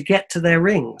women to get to their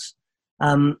rings.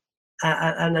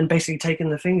 And basically taking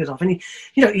the fingers off. And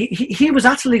he was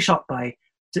utterly shocked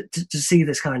to see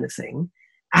this kind of thing.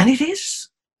 And it is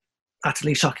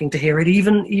utterly shocking to hear it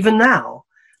even now.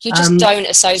 You just don't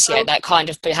associate that kind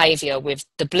of behaviour with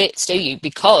the Blitz, do you?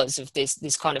 Because of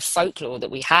this kind of folklore that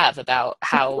we have about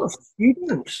how...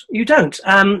 You don't.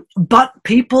 But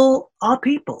people are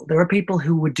people. There are people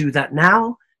who would do that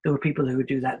now. There were people who would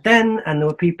do that then, and there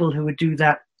were people who would do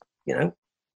that,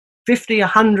 50,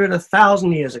 100,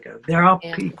 1,000 years ago. There are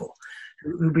people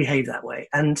who behave that way,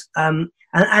 and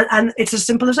it's as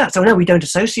simple as that. So no, we don't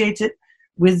associate it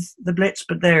with the Blitz,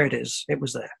 but there it is. It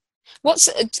was there.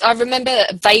 I remember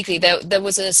vaguely there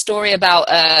was a story about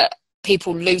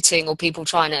people looting or people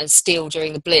trying to steal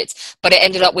during the Blitz, but it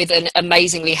ended up with an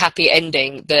amazingly happy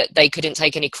ending that they couldn't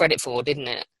take any credit for, didn't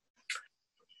it?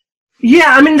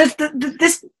 Yeah, I mean,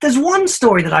 there's one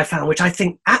story that I found which I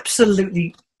think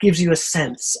absolutely gives you a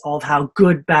sense of how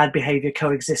good bad behavior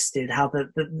coexisted, how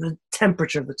the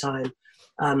temperature of the time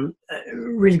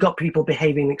really got people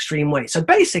behaving in an extreme way. So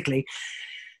basically,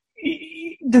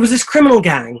 there was this criminal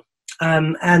gang,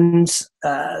 and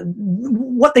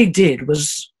what they did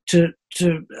was to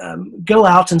go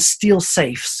out and steal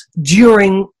safes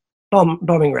during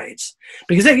bombing raids,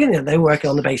 because they work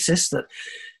on the basis that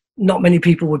not many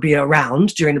people would be around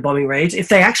during the bombing raids. If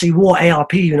they actually wore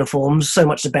ARP uniforms, so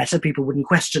much the better. People wouldn't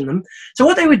question them. So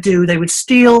what they would do, they would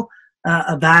steal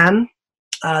a van.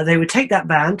 They would take that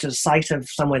van to a site of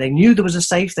somewhere they knew there was a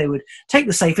safe. They would take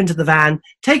the safe into the van,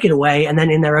 take it away, and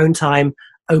then in their own time,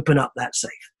 open up that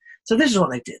safe. So this is what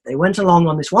they did. They went along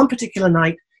on this one particular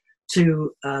night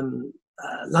to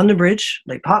London Bridge.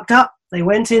 They parked up. They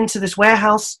went into this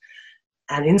warehouse.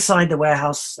 And inside the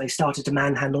warehouse, they started to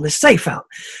manhandle this safe out.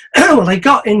 Well, they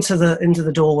got into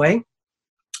the doorway.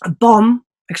 A bomb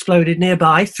exploded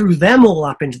nearby, threw them all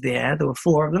up into the air. There were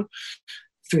 4 of them.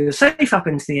 Threw the safe up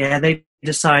into the air. They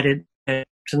decided,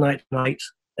 tonight,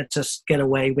 let's just get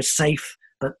away. We're safe,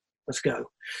 but let's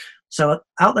go. So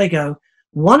out they go.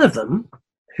 One of them,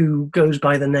 who goes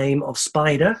by the name of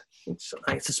Spider, which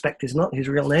I suspect is not his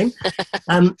real name,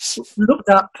 looked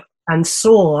up and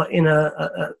saw in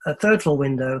a third floor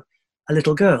window a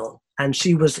little girl, and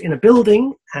she was in a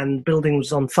building, and the building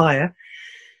was on fire.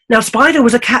 Now, Spider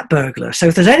was a cat burglar, so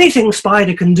if there's anything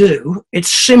Spider can do, it's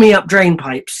shimmy up drain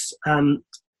pipes, and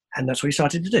that's what he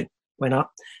started to do. Went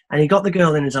up, and he got the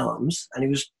girl in his arms, and he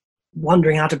was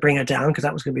wondering how to bring her down, because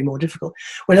that was going to be more difficult.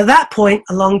 Well, at that point,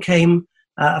 along came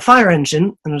a fire engine,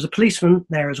 and there was a policeman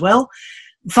there as well.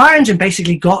 The fire engine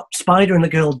basically got Spider and the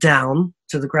girl down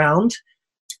to the ground,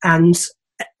 and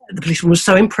the policeman was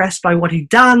so impressed by what he'd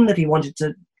done that he wanted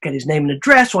to get his name and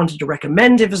address, wanted to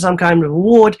recommend it for some kind of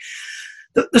reward.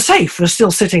 The safe was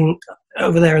still sitting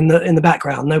over there in the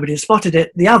background. Nobody had spotted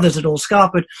it. The others had all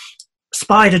scarpered.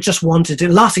 Spider just wanted to,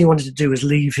 the last thing he wanted to do was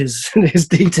leave his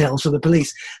details for the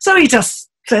police. So he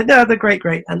just said, no, they're great,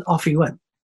 and off he went.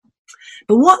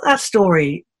 But what that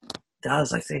story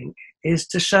does, I think, is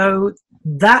to show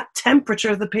that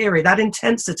temperature of the period, that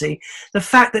intensity, the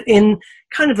fact that in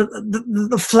kind of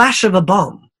the flash of a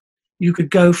bomb, you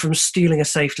could go from stealing a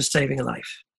safe to saving a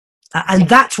life. And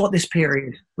that's what this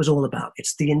period was all about.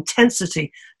 It's the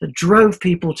intensity that drove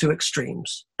people to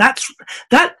extremes. That,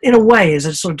 in a way, is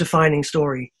a sort of defining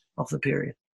story of the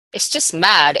period. It's just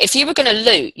mad. If you were going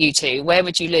to loot, you two, where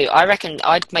would you loot? I reckon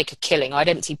I'd make a killing. I'd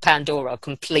empty Pandora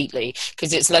completely,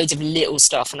 because it's loads of little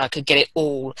stuff and I could get it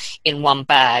all in one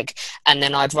bag, and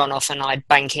then I'd run off and I'd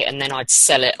bank it, and then I'd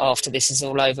sell it after this is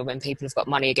all over when people have got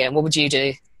money again. What would you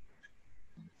do?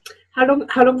 How long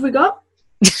have we got?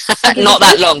 Not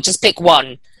that long. Just pick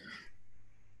one.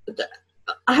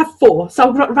 I have 4, so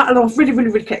I'll rattle off really,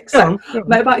 really, really quick. So,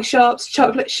 motorbike shops,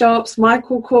 chocolate shops,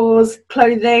 Michael Kors,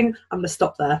 clothing. I'm going to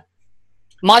stop there.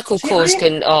 Michael Kors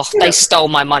they stole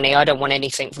my money. I don't want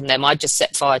anything from them. I just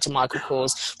set fire to Michael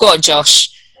Kors. Go on,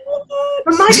 Josh.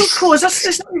 But Michael Kors,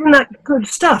 it's not even that good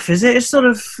stuff, is it? It's sort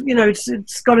of,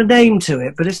 it's got a name to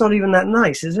it, but it's not even that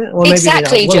nice, is it? Or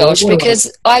exactly, maybe Josh,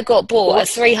 because I got bought a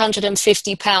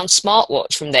 £350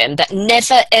 smartwatch from them that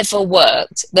never ever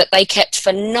worked, that they kept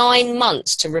for 9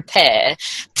 months to repair,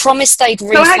 promised they'd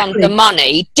refund the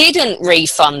money, didn't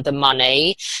refund the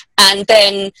money, and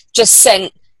then just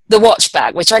sent the watch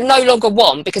back, which I no longer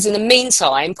want, because in the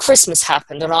meantime Christmas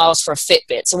happened and I asked for a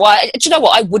Fitbit. So do you know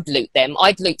what? I would loot them.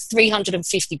 I'd loot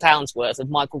 £350 worth of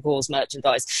Michael Kors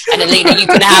merchandise, and Alina, you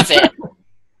can have it.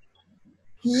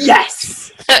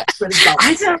 Yes.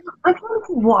 I don't know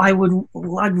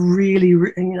what I'd really,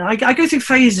 I go through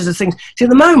phases of things. See, at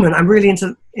the moment I'm really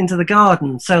into the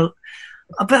garden, so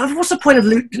but what's the point of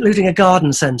looting a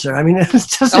garden centre? I mean,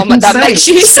 it's just that makes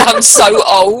you sound so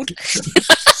old.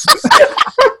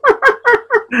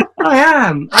 I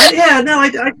am. I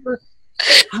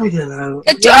don't know.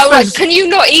 Can you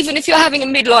not, even if you're having a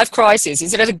midlife crisis,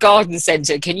 instead of a garden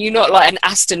centre, can you not like an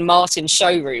Aston Martin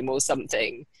showroom or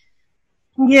something?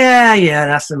 Yeah, an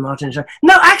Aston Martin showroom.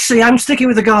 No, actually, I'm sticking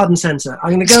with the garden centre. I'm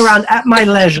going to go around at my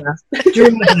leisure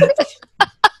during the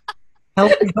day,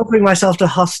 helping myself to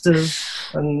hostas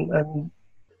and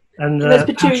And those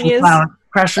petunias.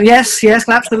 Yes,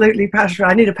 absolutely. Passion.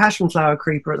 I need a passion flower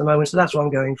creeper at the moment, so that's what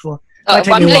I'm going for.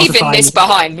 I'm leaving this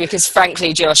behind because,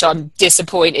 frankly, Josh, I'm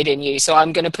disappointed in you. So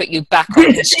I'm going to put you back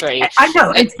on history. I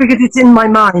know it's because it's in my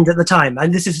mind at the time,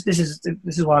 and this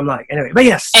is what I'm like. Anyway, but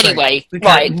yes. Anyway,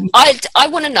 right. I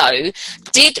want to know: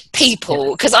 did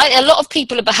people? Because a lot of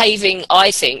people are behaving,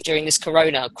 I think, during this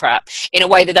Corona crap in a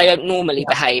way that they don't normally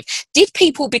behave. Did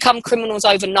people become criminals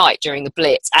overnight during the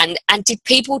Blitz? And did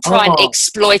people try and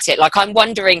exploit it? Like, I'm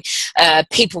wondering,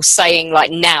 people saying, like,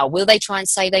 now, will they try and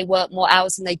say they work more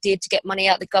hours than they did to get money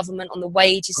out of the government on the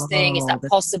wages thing? Is that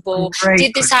possible?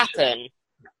 Did this happen?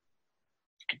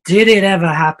 Did it ever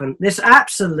happen? This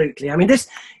absolutely. I mean, this,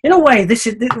 in a way, this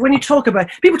is when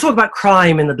people talk about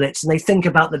crime in the Blitz, and they think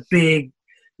about the big,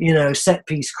 set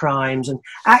piece crimes. And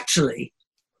actually,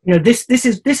 this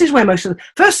is where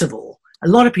first of all, a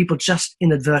lot of people just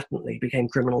inadvertently became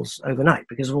criminals overnight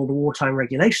because of all the wartime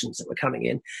regulations that were coming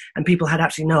in, and people had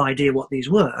absolutely no idea what these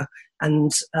were,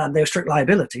 and they were strict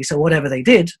liability. So whatever they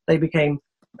did, they became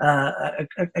a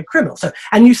criminal. So,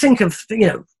 and you think of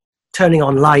turning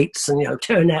on lights and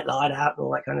turn that light out and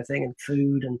all that kind of thing, and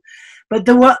food, but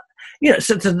there were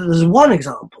so there's one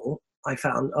example I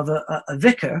found of a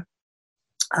vicar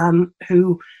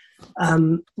who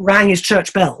rang his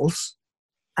church bells,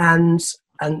 and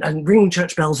ringing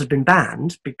church bells had been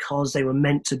banned because they were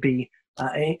meant to be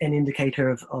an indicator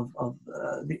of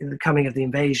the coming of the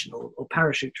invasion or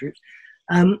parachute troops.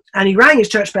 And he rang his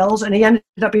church bells, and he ended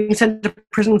up being sent to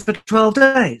prison for 12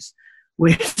 days.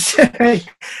 Which, and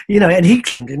he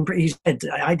said,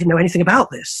 I didn't know anything about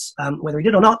this. Whether he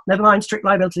did or not, never mind, strict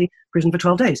liability, prison for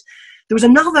 12 days. There was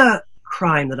another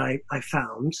crime that I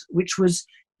found, which was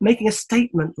making a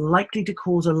statement likely to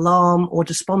cause alarm or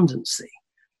despondency,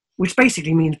 which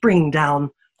basically means bringing down...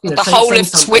 the whole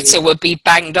of Twitter would be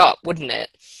banged up, wouldn't it?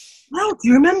 Well, do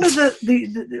you remember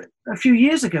a few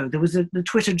years ago, there was the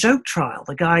Twitter joke trial,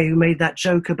 the guy who made that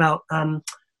joke about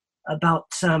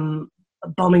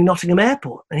bombing Nottingham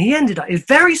Airport, and he ended up, it's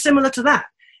very similar to that.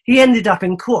 He ended up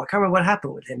in court. I can't remember what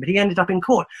happened with him, but he ended up in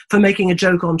court for making a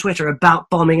joke on Twitter about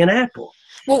bombing an airport.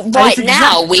 Well, right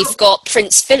now we've got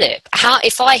Prince Philip.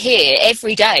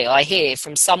 Every day I hear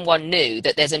from someone new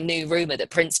that there's a new rumour that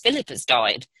Prince Philip has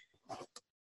died.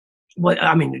 Well,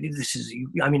 I mean,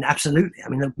 absolutely. I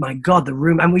mean, my God, the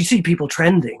rumor, and we see people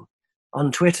trending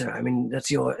on Twitter. I mean,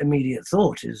 that's your immediate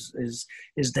thought is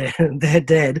they're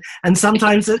dead, and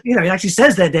sometimes it actually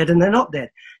says they're dead and they're not dead.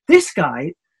 This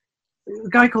guy, a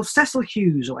guy called Cecil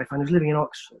Hughes, who I find was living in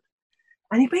Oxford,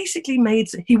 and he basically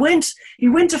he went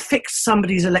to fix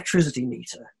somebody's electricity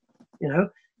meter,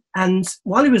 and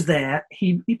while he was there,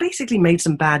 he basically made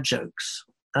some bad jokes,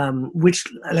 which,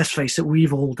 let's face it,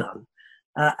 we've all done.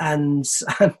 And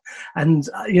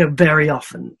very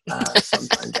often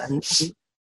sometimes,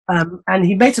 and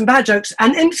he made some bad jokes,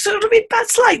 and sort of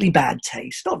slightly bad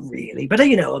taste, not really, but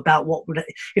about what would,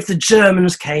 if the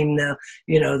Germans came now,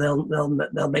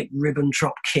 they'll make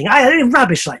Ribbentrop king,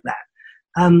 rubbish like that.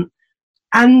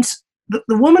 And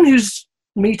the woman whose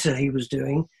meter he was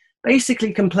doing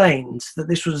basically complained that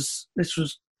this was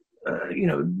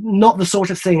not the sort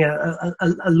of thing a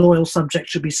loyal subject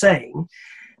should be saying.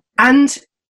 And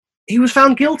he was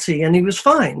found guilty, and he was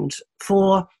fined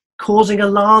for causing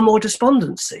alarm or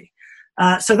despondency.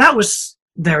 So that was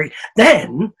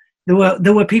Then there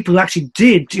were people who actually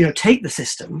did, take the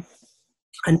system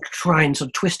and try and sort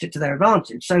of twist it to their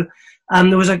advantage. So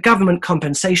there was a government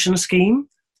compensation scheme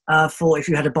for if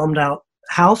you had a bombed out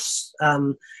house,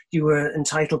 you were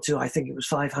entitled to, I think it was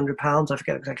 £500. I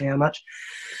forget exactly how much.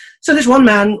 So this one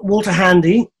man, Walter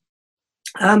Handy,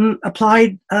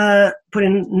 applied, put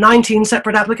in 19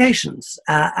 separate applications,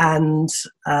 and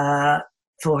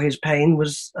for his pain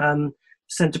was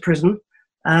sent to prison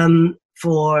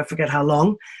for I forget how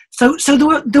long. So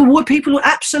there were people who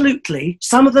absolutely,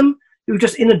 some of them who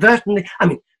just inadvertently,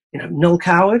 Noel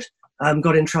Coward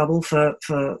got in trouble for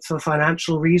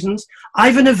financial reasons.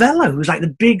 Ivor Novello, who's like the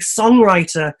big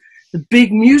songwriter, the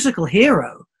big musical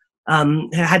hero,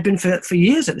 had been for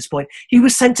years at this point. He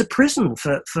was sent to prison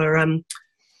for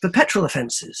petrol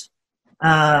offences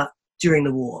during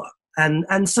the war,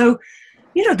 and so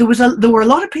there were a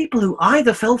lot of people who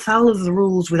either fell foul of the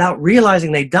rules without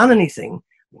realising they'd done anything.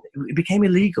 It became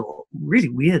illegal, really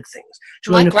weird things.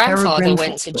 My grandfather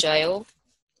went to jail.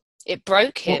 It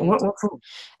broke him. What for?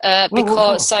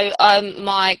 Because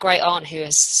my great aunt, who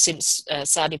has since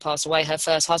sadly passed away, her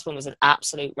first husband was an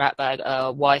absolute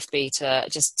ratbag, wife beater,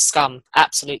 just scum,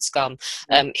 absolute scum.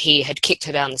 He had kicked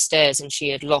her down the stairs, and she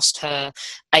had lost her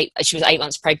she was 8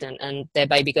 months pregnant and their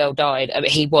baby girl died.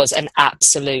 He was an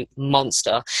absolute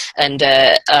monster. And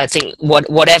I think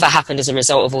whatever happened as a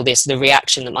result of all this, the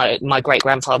reaction that my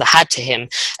great-grandfather had to him,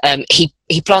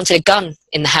 he planted a gun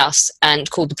in the house and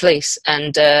called the police,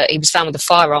 and he was found with a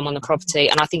firearm on the property,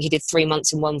 and I think he did 3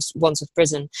 months in Wandsworth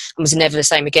prison and was never the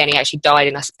same again. He actually died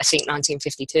in, I think,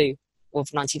 1952 or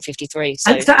 1953.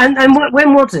 So, and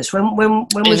when was this? When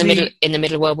was he? In the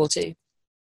middle of World War II.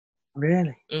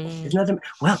 Really? Isn't that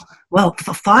well,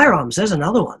 for firearms, there's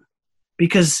another one.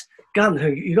 Because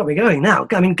you got me going now.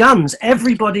 I mean, guns, not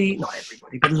everybody,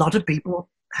 but a lot of people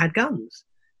had guns.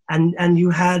 And you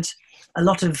had a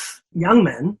lot of young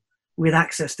men with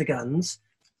access to guns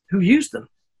who used them.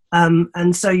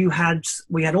 And so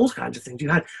we had all kinds of things.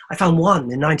 I found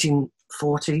one in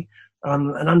 1940,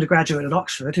 an undergraduate at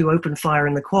Oxford who opened fire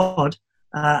in the quad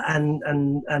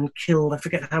and killed, I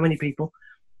forget how many people,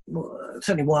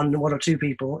 certainly one or two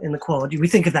people in the quad. We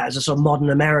think of that as a sort of modern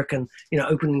American,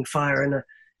 opening fire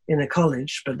in a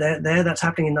college, but that's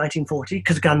happening in 1940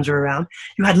 because guns are around.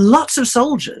 You had lots of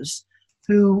soldiers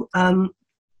who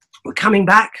were coming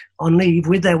back on leave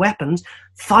with their weapons,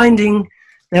 finding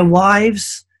their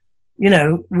wives,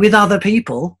 with other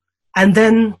people, and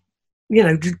then,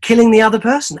 killing the other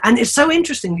person. And it's so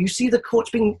interesting. You see the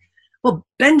courts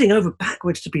bending over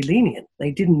backwards to be lenient.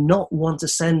 They did not want to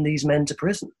send these men to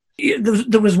prison.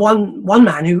 There was one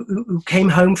man who came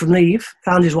home from leave,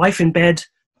 found his wife in bed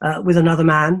with another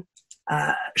man,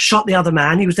 shot the other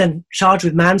man. He was then charged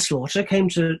with manslaughter, came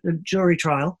to a jury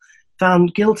trial,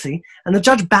 found guilty, and the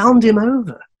judge bound him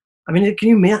over. I mean, can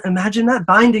you imagine that?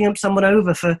 Binding someone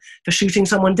over for shooting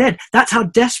someone dead. That's how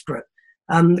desperate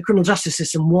the criminal justice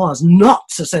system was, not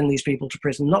to send these people to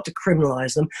prison, not to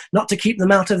criminalise them, not to keep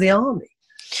them out of the army.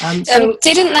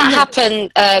 Didn't that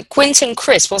happen? Quentin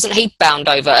Crisp, wasn't he bound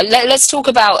over? Let's talk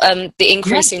about the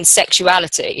increase in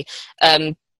sexuality.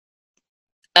 You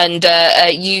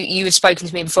had spoken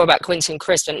to me before about Quentin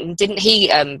Crisp, and didn't he?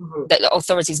 The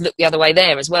authorities looked the other way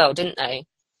there as well, didn't they?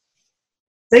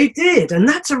 They did, and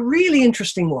that's a really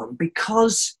interesting one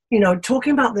because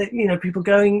talking about the people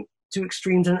going to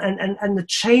extremes and the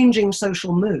changing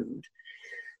social mood.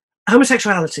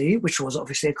 Homosexuality, which was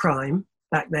obviously a crime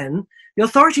back then, the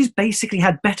authorities basically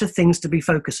had better things to be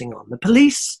focusing on. The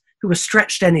police, who were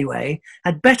stretched anyway,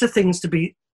 had better things to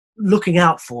be looking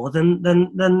out for than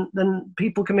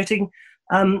people committing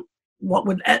what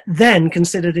would then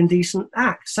considered indecent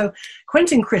acts. So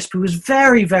Quentin Crisp, who was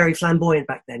very, very flamboyant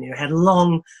back then, had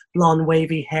long, blonde,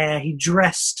 wavy hair. He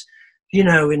dressed,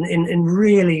 in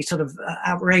really sort of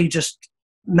outrageous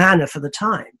manner for the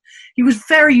time. He was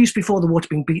very used before the war to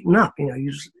being beaten up. He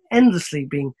was endlessly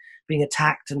being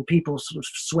attacked and people sort of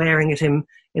swearing at him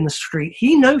in the street.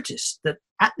 He noticed that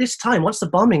at this time, once the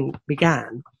bombing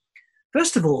began,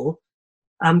 first of all,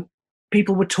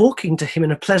 people were talking to him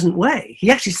in a pleasant way. He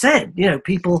actually said,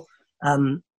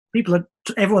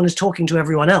 everyone is talking to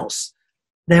everyone else.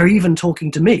 They're even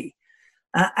talking to me.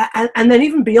 And then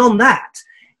even beyond that,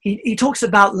 he talks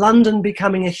about London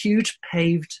becoming a huge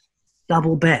paved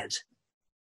double bed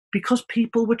because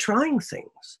people were trying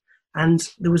things. And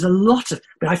there was a lot of,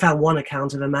 I found one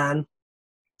account of a man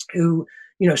who,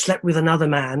 slept with another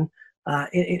man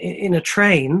in a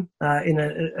train, in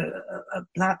a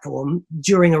platform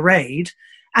during a raid.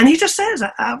 And he just says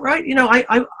outright,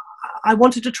 I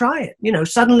wanted to try it.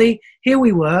 Suddenly here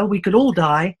we were, we could all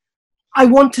die. I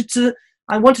wanted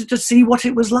to see what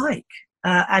it was like.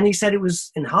 And he said it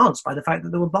was enhanced by the fact that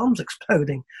there were bombs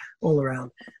exploding all around.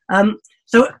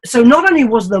 So not only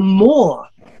was there more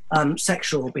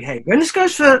sexual behavior, and this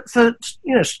goes for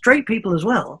straight people as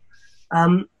well,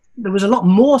 there was a lot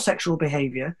more sexual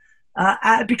behavior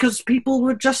because people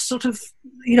were just sort of,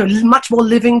 much more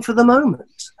living for the moment.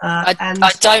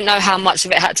 I don't know how much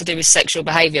of it had to do with sexual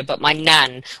behaviour, but my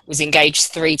nan was engaged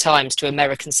 3 times to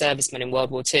American servicemen in World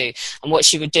War II. And what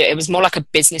she would do, it was more like a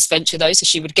business venture though, so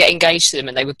she would get engaged to them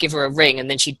and they would give her a ring and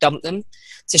then she'd dump them.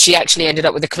 So she actually ended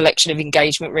up with a collection of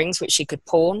engagement rings which she could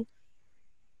pawn.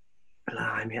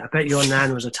 Blimey, I bet your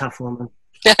nan was a tough woman.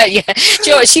 Yeah, do you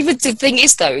know what, the thing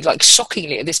is though, like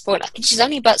shockingly at this point, I think she's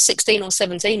only about 16 or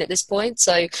 17 at this point,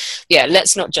 so yeah,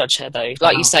 let's not judge her though.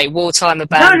 Like you say, wartime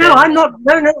abandon. No, I'm not,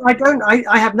 I don't,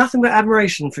 I have nothing but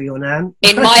admiration for your nan.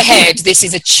 In my head, this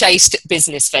is a chaste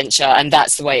business venture and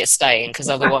that's the way it's staying, because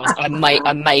otherwise I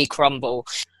may crumble.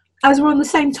 As we're on the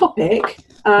same topic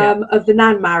of the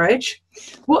nan marriage,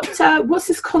 what's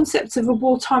this concept of a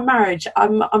wartime marriage?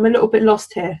 I'm a little bit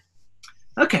lost here.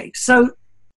 Okay, so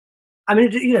I mean,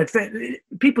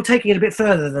 people taking it a bit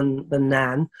further than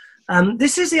Nan.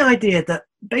 This is the idea that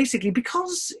basically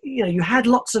because you had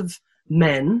lots of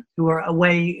men who were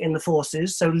away in the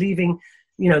forces, so leaving,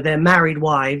 their married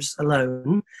wives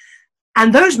alone.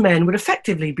 And those men would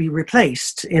effectively be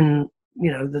replaced in,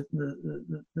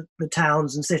 the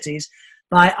towns and cities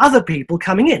by other people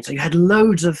coming in. So you had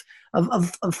loads of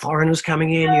foreigners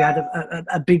coming in. You had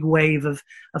a big wave of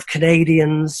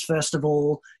Canadians, first of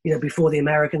all, before the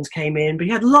Americans came in. But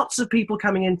you had lots of people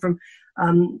coming in from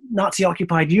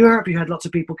Nazi-occupied Europe. You had lots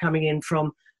of people coming in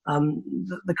from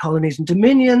the colonies and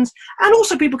dominions, and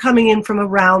also people coming in from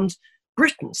around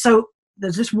Britain. So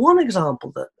there's this one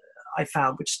example that I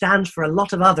found, which stands for a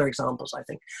lot of other examples, I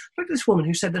think. Look at this woman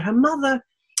who said that her mother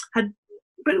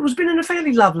was been in a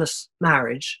fairly loveless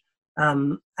marriage,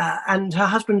 and her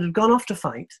husband had gone off to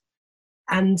fight.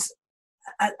 And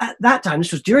at that time,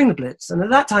 this was during the Blitz, and at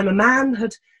that time a man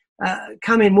had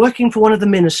come in working for one of the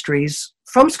ministries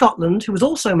from Scotland, who was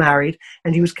also married,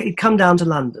 and he'd come down to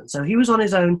London. So he was on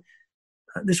his own.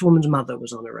 This woman's mother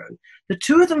was on her own. The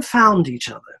two of them found each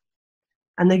other,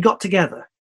 and they got together,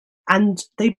 and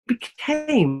they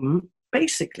became,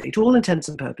 basically, to all intents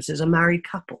and purposes, a married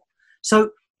couple.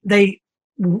 So they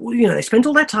spent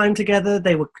all their time together.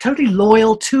 They were totally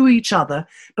loyal to each other,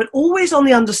 but always on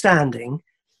the understanding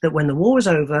that when the war was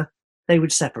over, they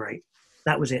would separate.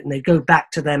 That was it. And they'd go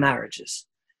back to their marriages,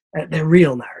 their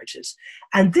real marriages.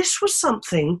 And this was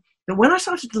something that when I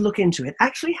started to look into it,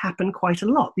 actually happened quite a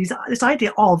lot. This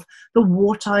idea of the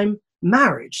wartime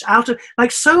marriage, out of,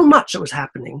 like, so much that was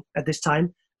happening at this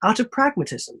time out of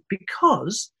pragmatism,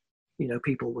 because,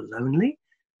 people were lonely,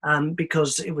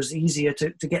 because it was easier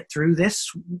to get through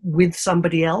this with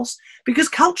somebody else, because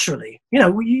culturally,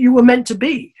 you were meant to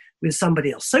be with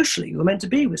somebody else. Socially, you were meant to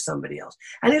be with somebody else.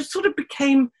 And it sort of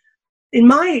became, in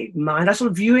my mind, I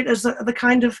sort of view it as the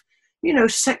kind of,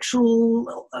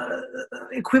 sexual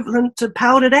equivalent to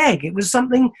powdered egg. It was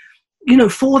something,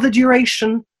 for the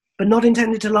duration, but not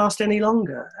intended to last any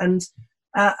longer. And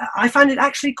I find it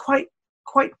actually quite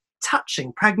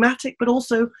touching, pragmatic, but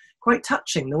also quite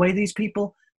touching, the way these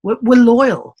people were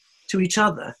loyal to each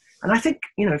other. And I think,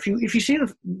 if you see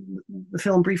the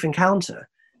film Brief Encounter,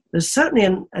 there's certainly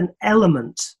an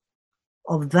element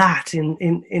of that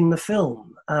in the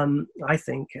film, I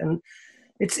think. And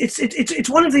it's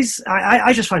one of these,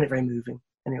 I just find it very moving,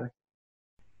 anyway.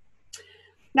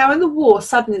 Now, in the war,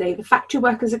 suddenly, the factory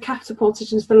workers are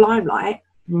catapulted into the limelight.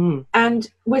 And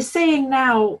we're seeing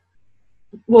now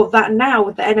with the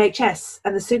NHS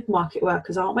and the supermarket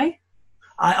workers, aren't we?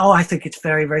 I think it's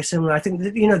very, very similar. I think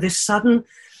that, this sudden,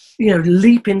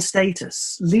 leap in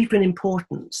status, leap in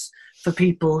importance for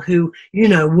people who,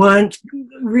 weren't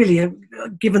really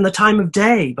given the time of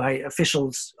day by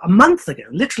officials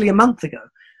literally a month ago,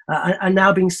 are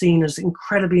now being seen as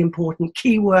incredibly important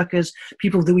key workers,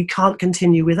 people that we can't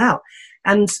continue without.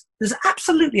 And there's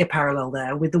absolutely a parallel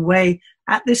there with the way,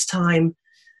 at this time,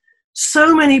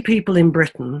 so many people in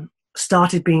Britain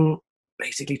started being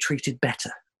basically treated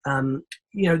better.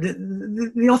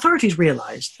 The authorities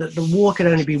realized that the war could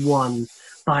only be won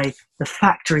by the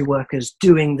factory workers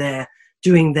doing their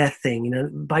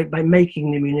thing, by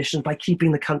making the munitions, by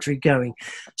keeping the country going.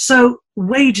 So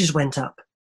wages went up,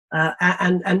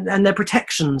 and their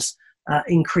protections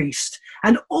increased,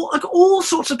 and all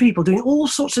sorts of people doing all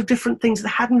sorts of different things that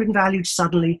hadn't been valued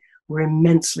suddenly were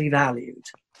immensely valued.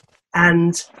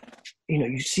 And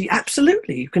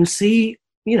you can see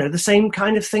the same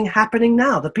kind of thing happening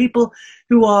now. The people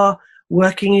who are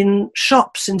working in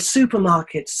shops, in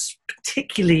supermarkets,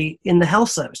 particularly in the health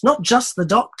service, not just the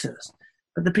doctors,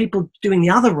 but the people doing the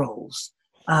other roles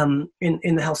in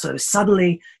the health service,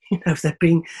 suddenly,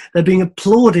 they're being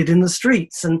applauded in the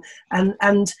streets.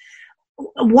 And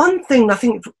one thing I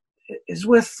think is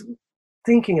worth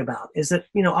thinking about is that,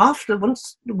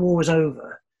 once the war was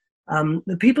over,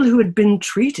 the people who had been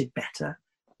treated better,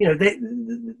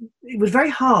 it was very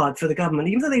hard for the government,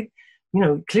 even though they,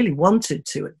 clearly wanted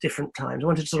to at different times,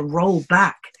 wanted to sort of roll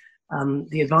back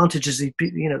the advantages,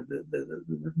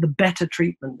 the better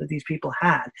treatment that these people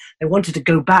had. They wanted to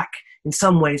go back in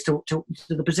some ways to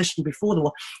the position before the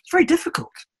war. It's very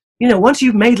difficult. Once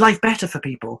you've made life better for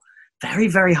people, very,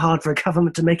 very hard for a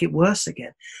government to make it worse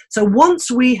again. So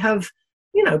once we have,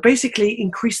 basically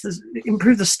improved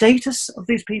the status of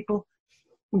these people,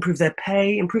 improve their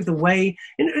pay, improve the way,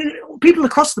 people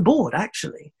across the board,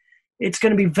 actually, it's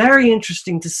going to be very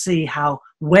interesting to see how,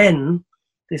 when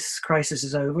this crisis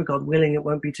is over, God willing, it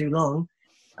won't be too long,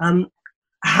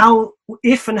 how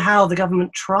the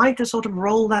government try to sort of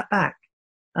roll that back,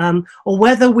 or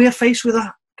whether we're faced with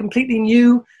a completely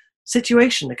new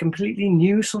situation, a completely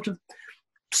new sort of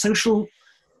social,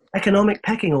 economic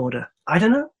pecking order. I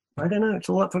don't know. It's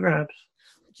all up for grabs.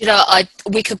 You know,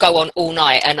 we could go on all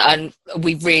night, and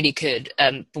we really could,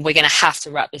 but we're going to have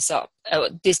to wrap this up.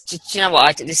 Do you know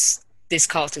what? This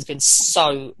cast has been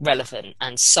so relevant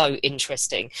and so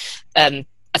interesting. I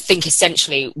think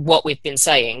essentially what we've been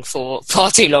saying for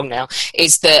far too long now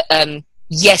is that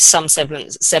yes, some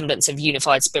semblance of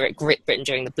unified spirit gripped Britain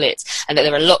during the Blitz, and that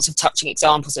there are lots of touching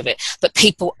examples of it, but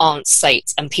people aren't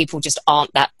saints, and people just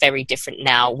aren't that very different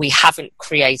now. We haven't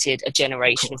created a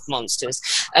generation of monsters.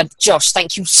 Josh,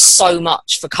 thank you so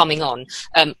much for coming on.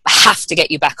 I have to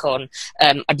get you back on.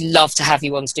 I'd love to have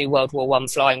you on to do World War I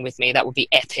flying with me. That would be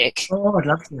epic. Oh, I'd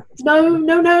love to. No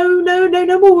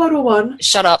more World War One.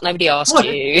 Shut up, nobody asked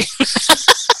you.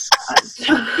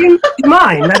 You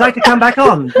mind? I'd like to come back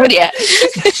on. Yeah.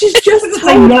 She's just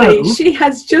told me. She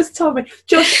has just told me.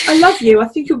 Josh, I love you. I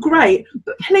think you're great.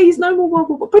 But please, no more World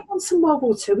War One. Bring on some World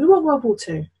War Two. We want World War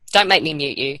Two. Don't make me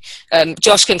mute you.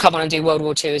 Josh can come on and do World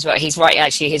War II as well. He's writing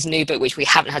actually his new book, which we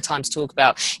haven't had time to talk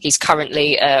about. He's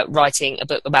currently writing a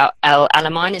book about El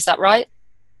Alamein. Is that right?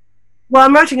 Well,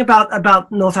 I'm writing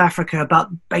about North Africa, about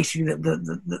basically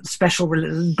the special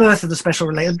birth of the special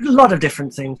relation, a lot of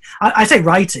different things. I say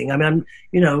writing. I mean,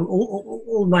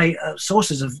 all my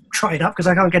sources have dried up because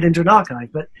I can't get into an archive.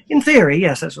 But in theory,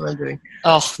 yes, that's what I'm doing.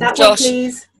 Oh, that Josh, one,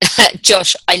 please.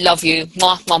 Josh, I love you.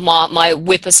 My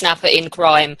whippersnapper in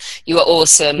crime. You are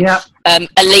awesome. Yeah.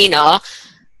 Alina,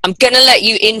 I'm going to let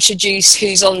you introduce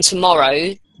who's on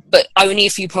tomorrow, but only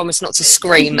if you promise not to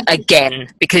scream again,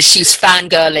 because she's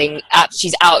fangirling.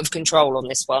 She's out of control on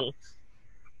this one.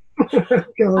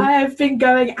 I have been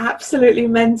going absolutely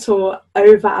mental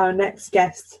over our next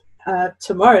guest,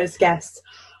 tomorrow's guest.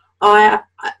 I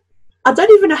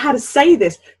don't even know how to say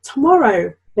this.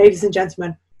 Tomorrow, ladies and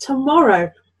gentlemen,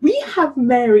 tomorrow we have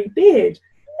Mary Beard.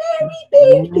 Mary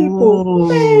Beard, people.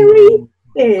 Mary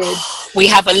Beard. We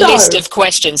have a list of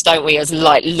questions, don't we? As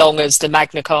long as the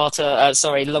Magna Carta,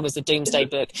 long as the Doomsday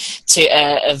Book, of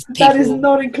people. That is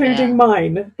not including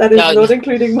mine. That is not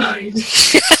including mine.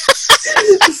 So,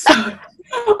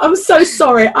 I'm so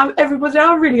sorry. Everybody,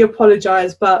 I really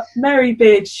apologise, but Mary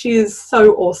Beard, she is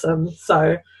so awesome.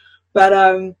 So, but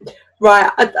right,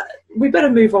 we better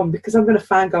move on because I'm going to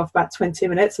fangirl for about 20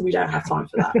 minutes, and we don't have time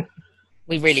for that.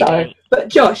 We really don't. But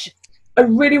Josh, I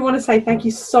really want to say thank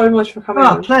you so much for coming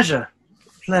on. Pleasure.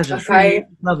 Okay. Really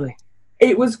lovely.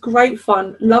 It was great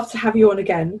fun. Love to have you on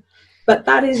again. But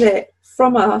that is it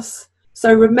from us.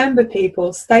 So remember,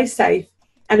 people, stay safe.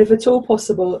 And if at all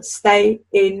possible, stay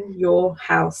in your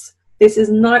house. This is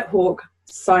Nighthawk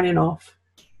signing off.